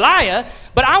ain't no liar,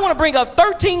 but I want to bring up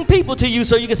 13 people to you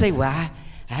so you can say, well,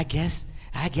 I guess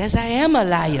I am a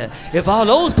liar if all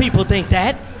those people think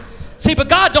that. See, but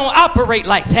God don't operate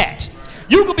like that.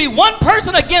 You could be one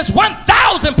person against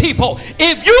 1,000 people.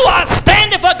 If you are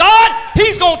standing for God,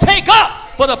 he's going to take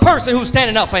up for the person who's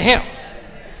standing up for him.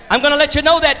 I'm going to let you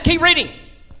know that. Keep reading.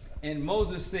 And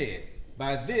Moses said,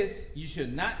 by this you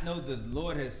should not know that the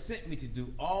Lord has sent me to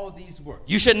do all these works.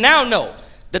 You should now know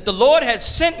that the Lord has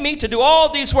sent me to do all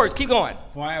these works. Keep going.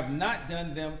 For I have not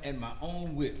done them at my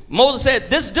own will. Moses said,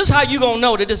 this is how you going to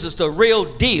know that this is the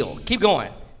real deal. Keep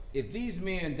going. If these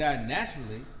men die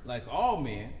naturally, like all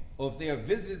men, or if they are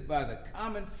visited by the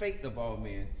common fate of all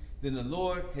men, then the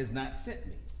Lord has not sent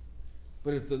me.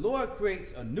 But if the Lord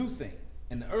creates a new thing,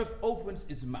 and the earth opens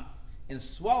its mouth, and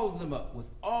swallows them up with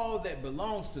all that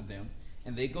belongs to them,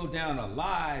 and they go down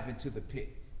alive into the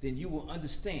pit, then you will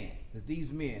understand that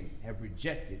these men have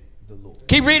rejected the Lord.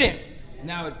 Keep reading.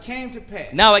 Now it came to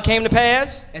pass. Now it came to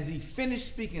pass. As he finished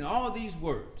speaking all these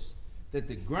words, that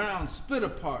the ground split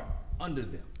apart under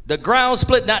them. The ground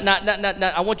split. Not.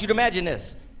 I want you to imagine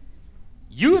this.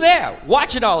 You there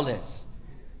watching all this,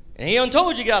 and he done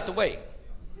told you get out the way.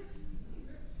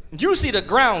 You see the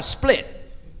ground split.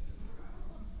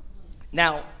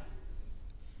 Now,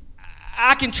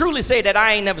 I can truly say that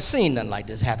I ain't never seen nothing like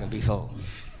this happen before.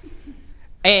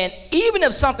 And even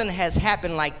if something has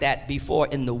happened like that before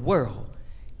in the world,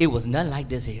 it was nothing like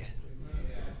this here.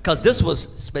 Because this was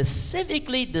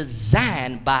specifically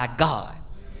designed by God.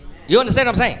 You understand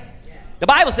what I'm saying? The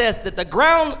Bible says that the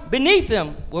ground beneath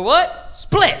them were what?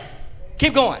 Split.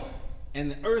 Keep going.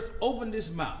 And the earth opened its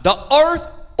mouth. The earth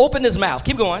opened its mouth.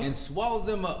 Keep going. And swallowed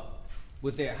them up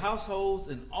with their households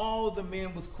and all the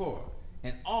men with Korah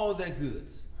and all their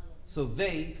goods. So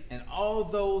they and all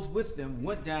those with them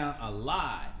went down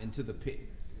alive into the pit.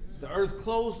 The earth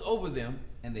closed over them,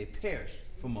 and they perished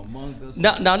from among those.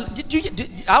 Now,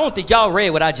 I don't think y'all read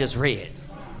what I just read.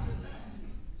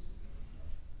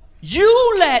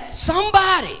 You let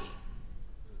somebody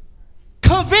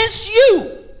convince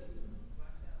you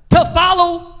to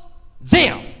follow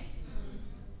them,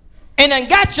 and then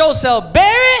got yourself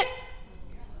buried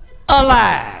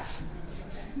alive.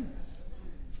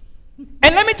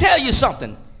 And let me tell you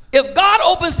something. If God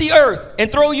opens the earth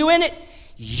and throw you in it,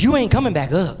 you ain't coming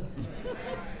back up.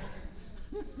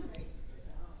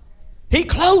 He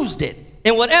closed it.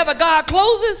 And whatever God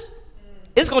closes,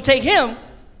 it's going to take him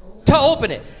to open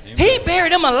it. Amen. He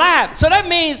buried them alive. So that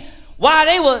means while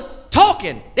they were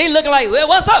talking, they looking like, well,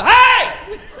 what's up?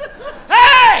 Hey!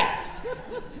 Hey!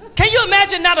 Can you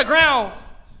imagine now the ground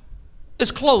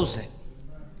is closing?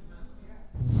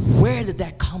 Where did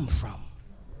that come from?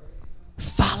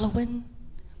 Following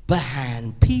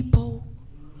behind people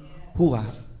who are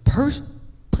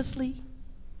purposely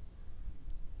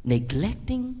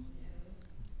neglecting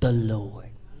the Lord.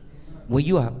 When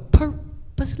you are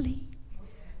purposely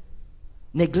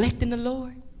neglecting the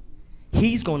Lord,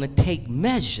 he's going to take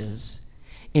measures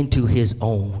into his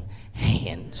own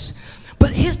hands.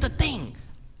 But here's the thing.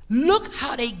 Look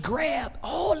how they grabbed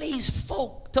all these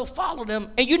folk to follow them.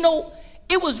 And you know,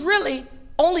 it was really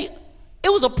only... It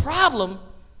was a problem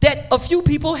that a few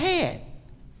people had.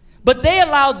 But they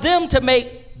allowed them to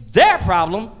make their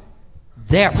problem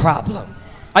their problem.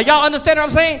 Are y'all understand what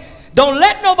I'm saying? Don't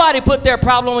let nobody put their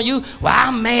problem on you. Well,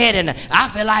 I'm mad and I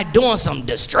feel like doing some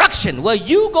destruction. Well,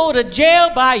 you go to jail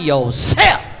by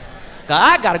yourself. Because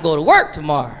I got to go to work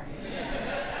tomorrow.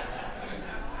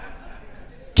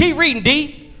 Keep reading,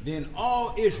 D. Then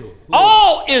all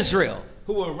Israel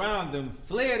who were around them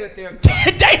fled at their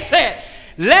they said,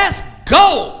 let's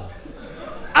go.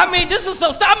 I mean, this is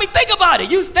so. I mean, think about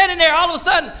it. You standing there, all of a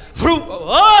sudden,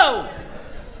 whoa.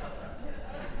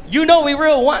 You know we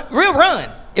real run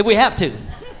if we have to.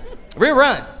 Real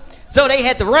run. So they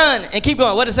had to run and keep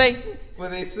going. What did it say? Well,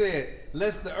 they said,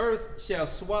 lest the earth shall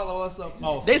swallow us up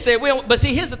also. They said, but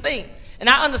see, here's the thing. And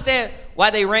I understand why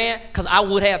they ran, because I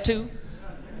would have too.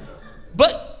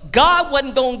 But God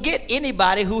wasn't going to get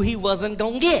anybody who he wasn't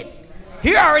going to get.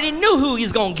 He already knew who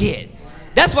he's going to get.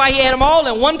 That's why he had them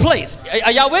all in one place.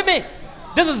 Are y'all with me?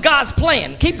 This is God's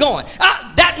plan. Keep going.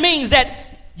 That means that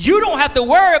you don't have to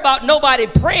worry about nobody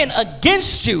praying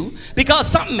against you because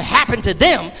something happened to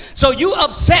them. So you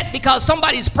upset because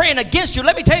somebody's praying against you.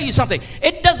 Let me tell you something.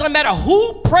 It doesn't matter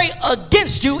who pray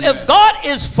against you. If God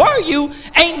is for you,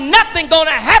 ain't nothing going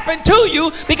to happen to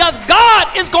you because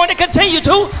God is going to continue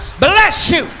to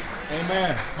bless you.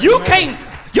 Amen. You can't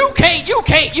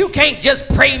just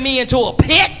pray me into a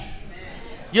pit.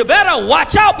 You better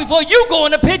watch out before you go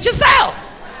in the pit yourself.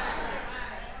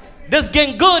 This is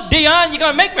getting good, Dion. You're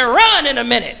going to make me run in a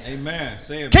minute. Amen.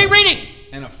 Say it. Keep reading.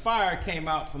 And a fire came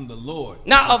out from the Lord.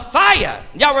 Now, a fire.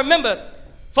 Y'all remember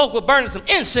folk were burning some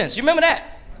incense. You remember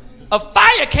that? A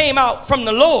fire came out from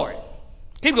the Lord.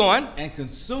 Keep going. And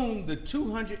consumed the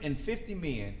 250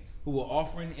 men who were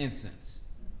offering incense.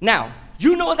 Now,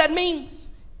 you know what that means?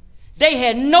 They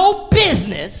had no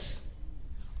business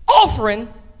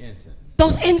offering incense.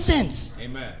 those incense.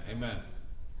 Amen. Amen.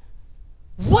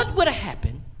 What would have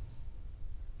happened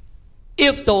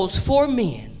if those 4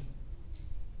 men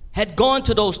had gone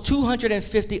to those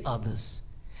 250 others,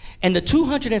 and the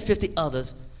 250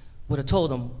 others would have told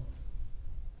them,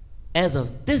 as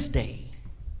of this day,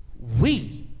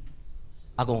 we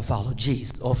are going to follow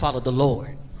Jesus or follow the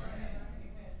Lord?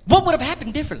 What would have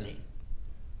happened differently?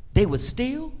 They would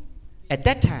still, at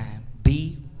that time,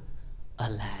 be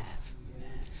alive.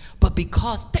 But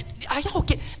because,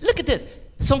 look at this.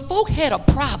 Some folk had a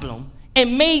problem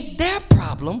and made their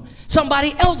problem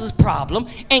somebody else's problem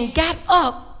and got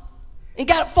up and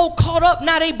got folk caught up.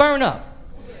 Now they burn up.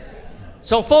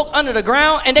 Some folk under the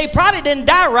ground, and they probably didn't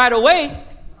die right away.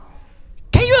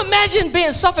 Can you imagine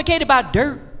being suffocated by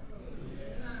dirt?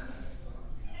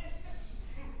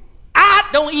 I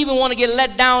don't even want to get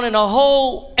let down in a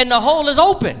hole, and the hole is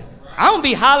open. I'm going to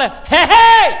be hollering, hey,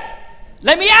 hey,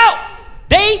 let me out.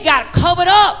 They got covered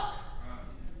up.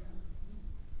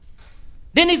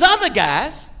 Then these other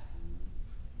guys,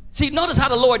 see, notice how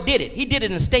the Lord did it. He did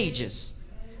it in stages.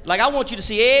 Like, I want you to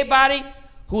see everybody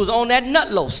who was on that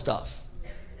nut loaf stuff.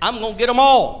 I'm going to get them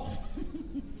all.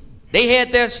 They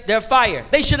had their fire.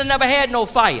 They should have never had no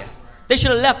fire. They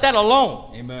should have left that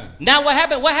alone. Amen. Now what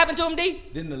happened? What happened to them, D?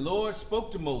 Then the Lord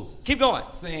spoke to Moses. Keep going.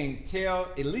 Saying, tell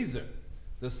Eleazar,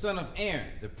 the son of Aaron,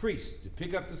 the priest, to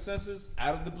pick up the censers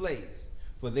out of the blaze,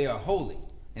 for they are holy,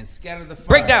 and scatter the fire.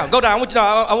 Break down. Go down.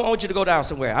 I want you to go down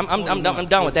somewhere. I'm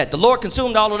done with that. The Lord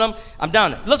consumed all of them. I'm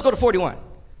done. Let's go to 41.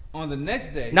 On the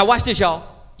next day. Now watch this, y'all.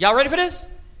 Y'all ready for this?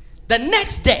 The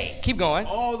next day. Keep going.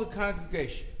 All the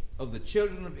congregation of the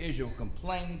children of Israel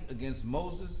complained against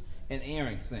Moses and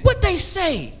Aaron, saying, what they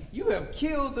say? You have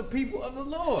killed the people of the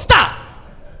Lord. Stop.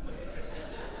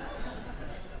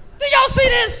 Do y'all see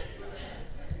this?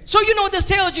 So you know what this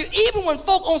tells you? Even when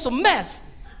folk on some mess,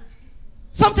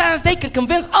 sometimes they can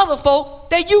convince other folk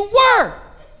that you were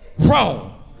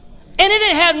wrong. And it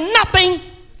didn't have nothing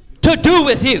to do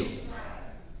with you.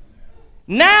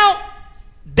 Now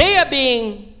they are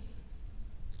being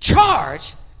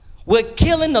charged with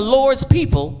killing the Lord's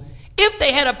people. If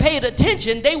they had paid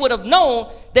attention, they would have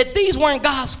known that these weren't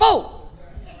God's folk.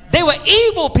 They were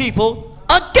evil people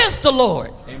against the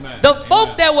Lord. Amen. The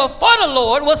folk that were for the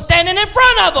Lord were standing in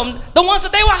front of them, the ones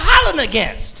that they were hollering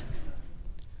against.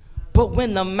 But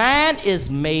when the mind is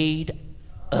made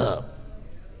up,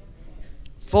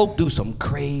 folk do some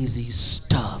crazy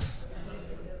stuff.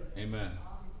 Amen.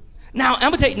 Now, I'm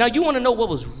going to tell you, now you want to know what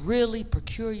was really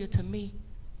peculiar to me?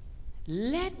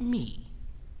 Let me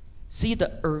see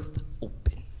the earth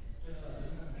open,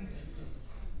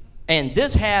 and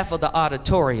this half of the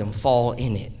auditorium fall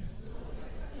in it,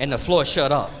 and the floor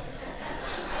shut up.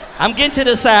 I'm getting to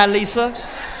this side, Lisa.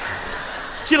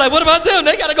 She's like, what about them?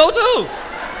 They got to go too.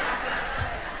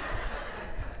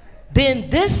 Then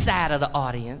this side of the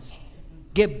audience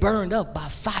get burned up by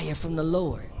fire from the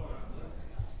Lord.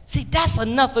 See, that's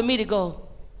enough for me to go,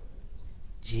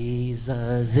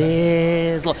 Jesus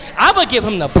is Lord. I'm going to give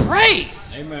him the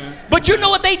praise. Amen. But you know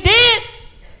what they did?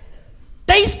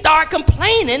 They start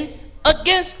complaining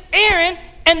against Aaron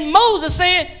and Moses,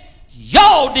 saying,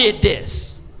 y'all did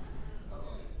this.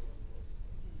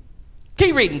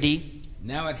 Keep reading, D.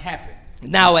 Now it happened.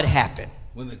 Now it happened.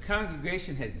 When the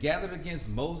congregation had gathered against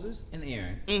Moses and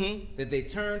Aaron, that they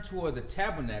turned toward the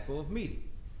tabernacle of meeting.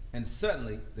 And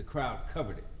suddenly the crowd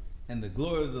covered it, and the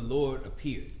glory of the Lord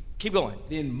appeared. Keep going.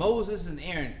 Then Moses and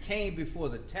Aaron came before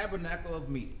the tabernacle of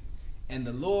meeting, and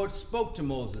the Lord spoke to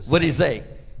Moses. What did he say?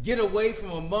 Get away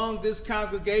from among this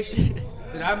congregation,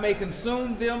 that I may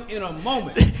consume them in a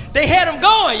moment. They had him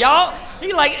going, y'all.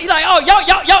 He like, oh,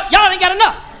 y'all ain't got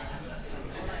enough.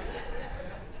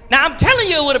 Now I'm telling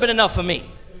you, it would have been enough for me.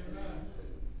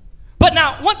 But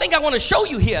now, one thing I want to show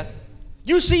you here,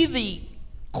 you see the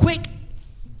quick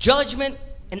judgment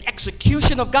and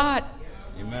execution of God.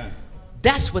 Amen.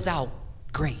 That's without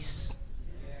grace.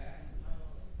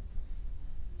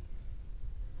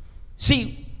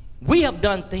 See, we have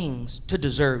done things to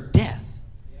deserve death,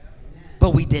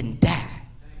 but we didn't die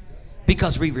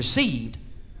because we received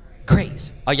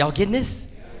grace. Are y'all getting this?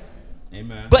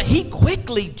 Amen. But he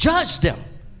quickly judged them.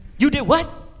 You did what?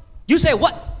 You said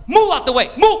what? Move out the way.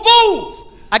 Move.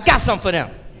 I got something for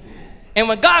them. And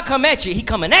when God come at you, he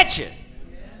coming at you.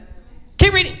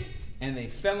 Keep reading. And they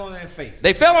fell on their faces.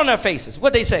 They fell on their faces.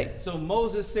 What'd they say? So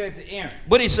Moses said to Aaron,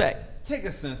 What'd he say? take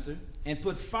a censer and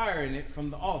put fire in it from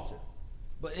the altar,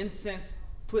 but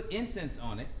put incense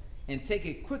on it, and take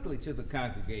it quickly to the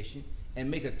congregation and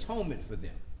make atonement for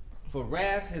them. For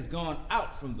wrath has gone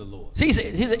out from the Lord. See,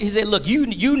 he said, look, you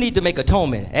need to make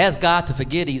atonement. Ask God to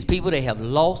forgive these people. They have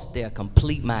lost their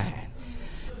complete mind.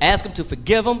 Ask him to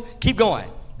forgive them. Keep going.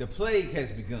 The plague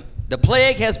has begun. The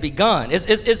plague has begun.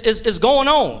 It's going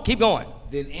on. Keep going.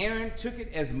 Then Aaron took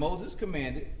it as Moses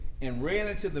commanded and ran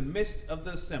into the midst of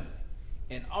the assembly.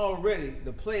 And already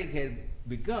the plague had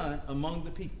begun among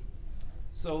the people.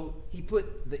 So he put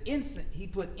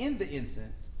in the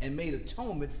incense and made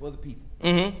atonement for the people.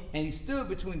 And he stood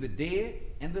between the dead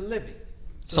and the living.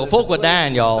 So folk were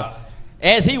dying, y'all.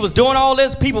 As he was doing all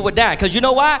this, people were dying. Because you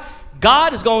know why?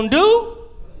 God is going to do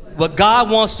what God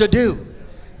wants to do.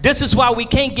 This is why we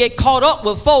can't get caught up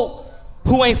with folk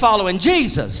who ain't following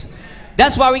Jesus.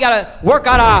 That's why we got to work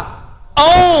out our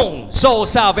own soul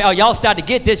salvation. Oh, y'all starting to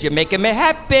get this. You're making me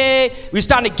happy. We're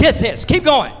starting to get this. Keep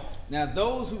going. Now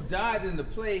those who died in the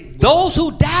plague.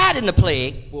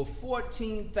 Were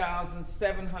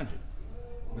 14,700.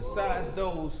 Besides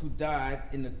those who died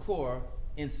in the Korah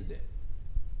incident.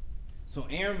 So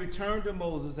Aaron returned to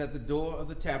Moses at the door of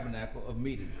the tabernacle of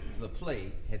meeting. The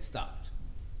plague had stopped.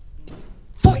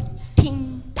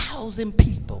 14,000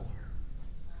 people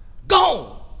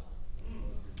gone.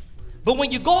 But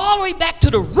when you go all the way back to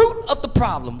the root of the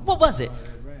problem, what was it?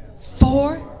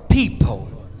 4 people.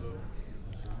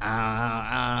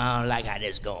 I don't like how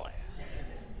this is going.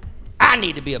 I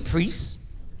need to be a priest.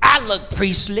 I look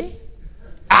priestly.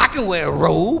 I can wear a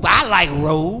robe. I like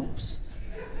robes.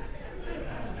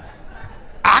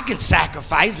 I can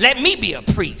sacrifice. Let me be a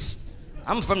priest.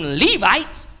 I'm from the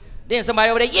Levites. Then somebody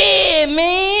over there, yeah,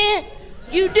 man,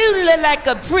 you do look like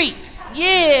a priest.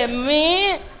 Yeah,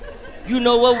 man. You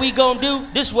know what we gonna do?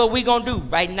 This is what we gonna do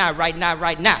right now.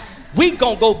 We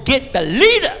gonna go get the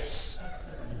leaders.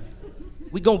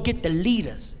 We gonna get the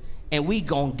leaders. And we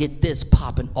gonna get this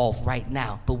popping off right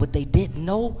now. But what they didn't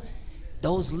know,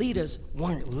 those leaders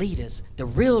weren't leaders. The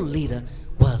real leader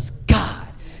was God.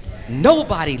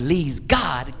 Nobody leads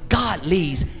God. God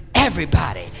leads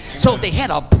everybody. So if they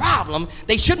had a problem,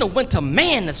 they shouldn't have went to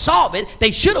man to solve it.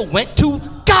 They should have went to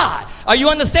God. Are you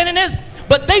understanding this?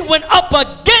 But they went up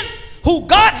against who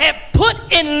God had put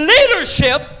in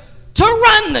leadership to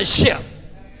run the ship.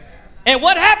 And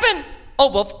what happened?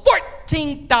 Over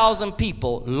 14,000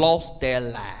 people lost their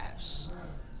lives.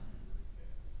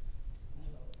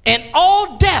 And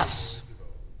all deaths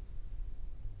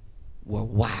were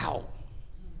wild.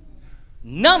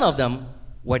 None of them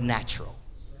were natural.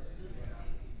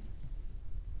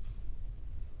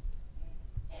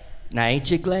 Now,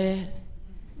 ain't you glad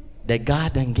that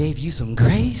God done gave you some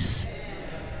grace?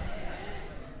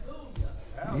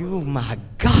 You, my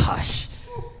gosh,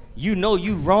 you know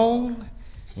you wrong,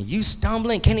 and you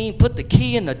stumbling, can't even put the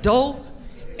key in the door,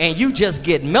 and you just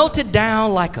get melted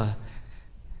down like a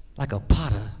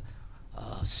pot of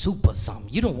soup or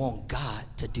something. You don't want God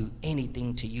to do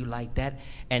anything to you like that,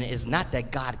 and it's not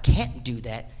that God can't do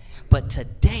that, but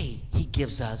today he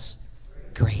gives us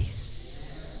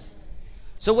grace.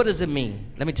 So what does it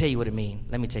mean? Let me tell you what it means.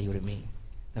 This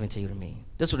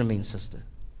is what it means, sister.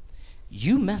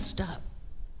 You messed up,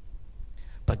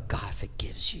 but God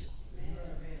forgives you.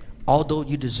 Although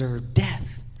you deserve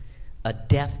death, a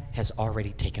death has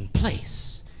already taken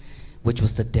place, which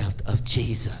was the death of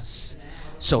Jesus.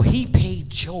 So he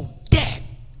paid your debt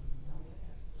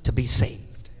to be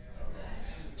saved.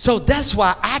 So that's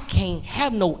why I can't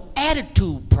have no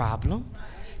attitude problem,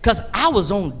 because I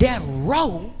was on death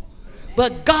row,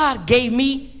 but God gave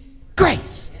me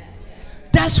grace.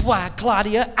 That's why,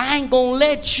 Claudia, I ain't gonna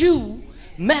let you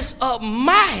mess up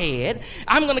my head.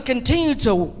 I'm going to continue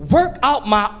to work out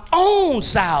my own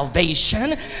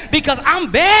salvation, because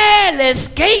I'm barely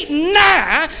skating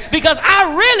now, because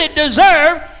I really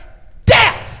deserve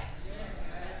death.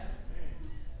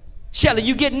 Shelley,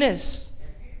 you getting this?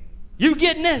 You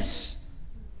getting this?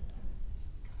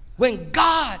 When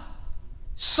God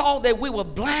saw that we were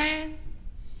blind,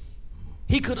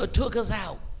 he could have took us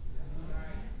out.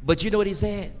 But you know what he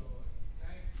said?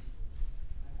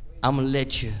 I'm going to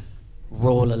let you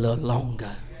roll a little longer.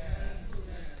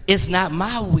 It's not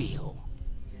my will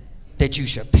that you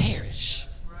should perish,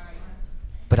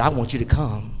 but I want you to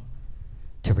come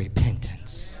to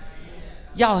repentance.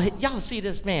 Y'all see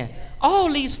this, man?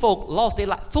 All these folk lost their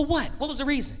life. For what? What was the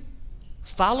reason?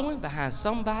 Following behind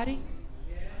somebody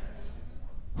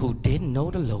who didn't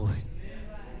know the Lord.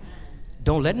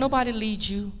 Don't let nobody lead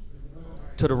you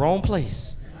to the wrong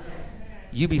place.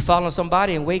 You be following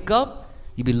somebody and wake up,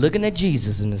 you be looking at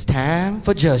Jesus, and it's time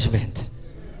for judgment.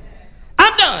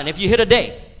 I'm done. If you're here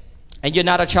today and you're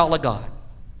not a child of God,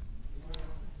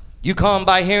 you come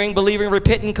by hearing, believing,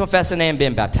 repenting, confessing, and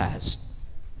being baptized.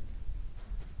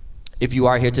 If you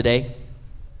are here today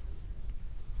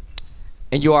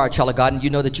and you are a child of God and you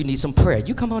know that you need some prayer,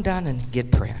 you come on down and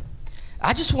get prayer.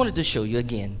 I just wanted to show you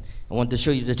again, I want to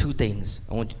show you the two things.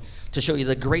 I want to show you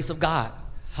the grace of God,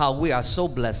 how we are so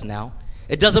blessed now.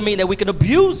 It doesn't mean that we can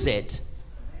abuse it,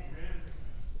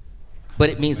 but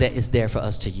it means that it's there for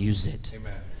us to use it.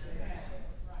 Amen.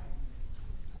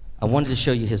 I wanted to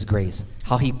show you his grace,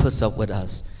 how he puts up with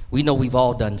us. We know we've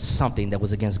all done something that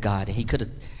was against God, and he could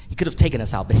have taken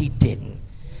us out, but he didn't.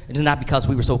 It's not because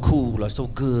we were so cool or so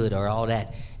good or all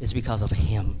that. It's because of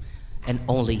him and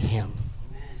only him.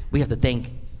 We have to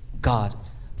thank God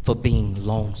for being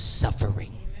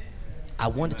long-suffering. I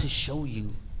wanted to show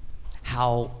you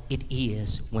how it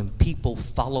is when people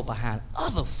follow behind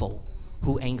other folk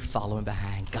who ain't following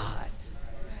behind God.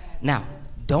 Now,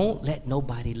 don't let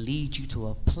nobody lead you to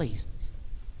a place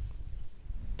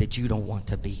that you don't want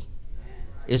to be.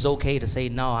 It's okay to say,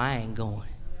 no, I ain't going.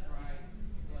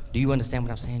 Do you understand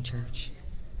what I'm saying, church?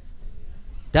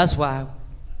 That's why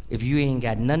if you ain't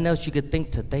got nothing else you could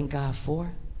think to thank God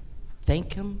for,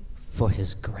 thank him for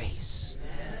his grace.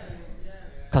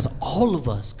 Because all of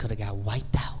us could have got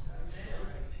wiped out.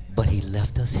 But he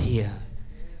left us here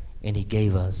and he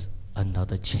gave us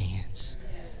another chance.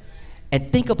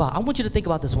 And I want you to think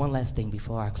about this one last thing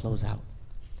before I close out.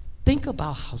 Think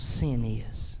about how sin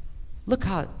is. Look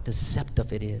how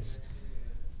deceptive it is.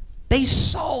 They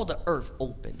saw the earth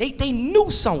open. They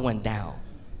knew someone down.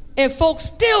 And folks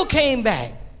still came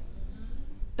back.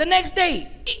 The next day,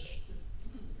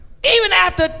 even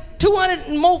after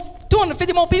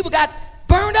 250 more people got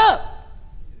burned up.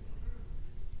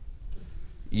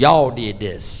 Y'all did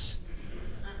this.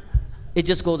 It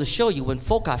just goes to show you when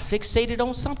folk are fixated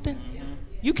on something,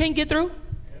 you can't get through.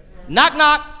 Knock,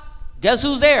 knock. Guess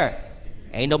who's there?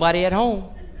 Ain't nobody at home.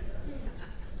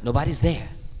 Nobody's there.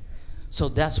 So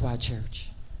that's why, church,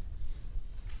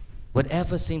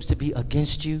 whatever seems to be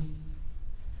against you,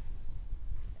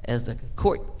 as the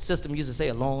court system used to say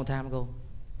a long time ago,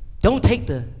 don't take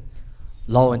the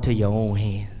law into your own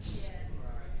hands.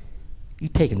 You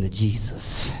take them to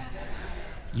Jesus.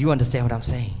 You understand what I'm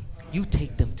saying? You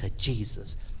take them to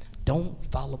Jesus. Don't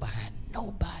follow behind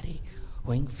nobody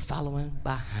who ain't following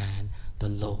behind the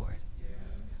Lord.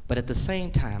 But at the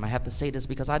same time, I have to say this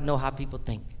because I know how people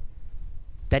think.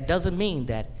 That doesn't mean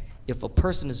that if a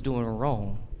person is doing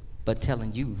wrong but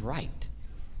telling you right,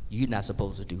 you're not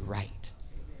supposed to do right.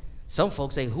 Some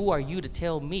folks say, who are you to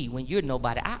tell me when you're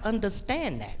nobody? I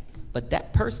understand that, but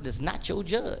that person is not your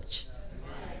judge.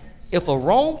 If a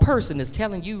wrong person is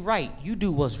telling you right, you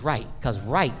do what's right, because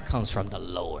right comes from the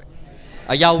Lord.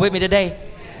 Are y'all with me today?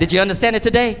 Did you understand it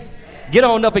today? Get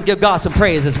on up and give God some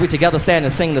praise as we together stand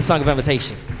and sing the song of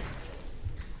invitation.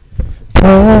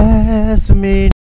 Pass me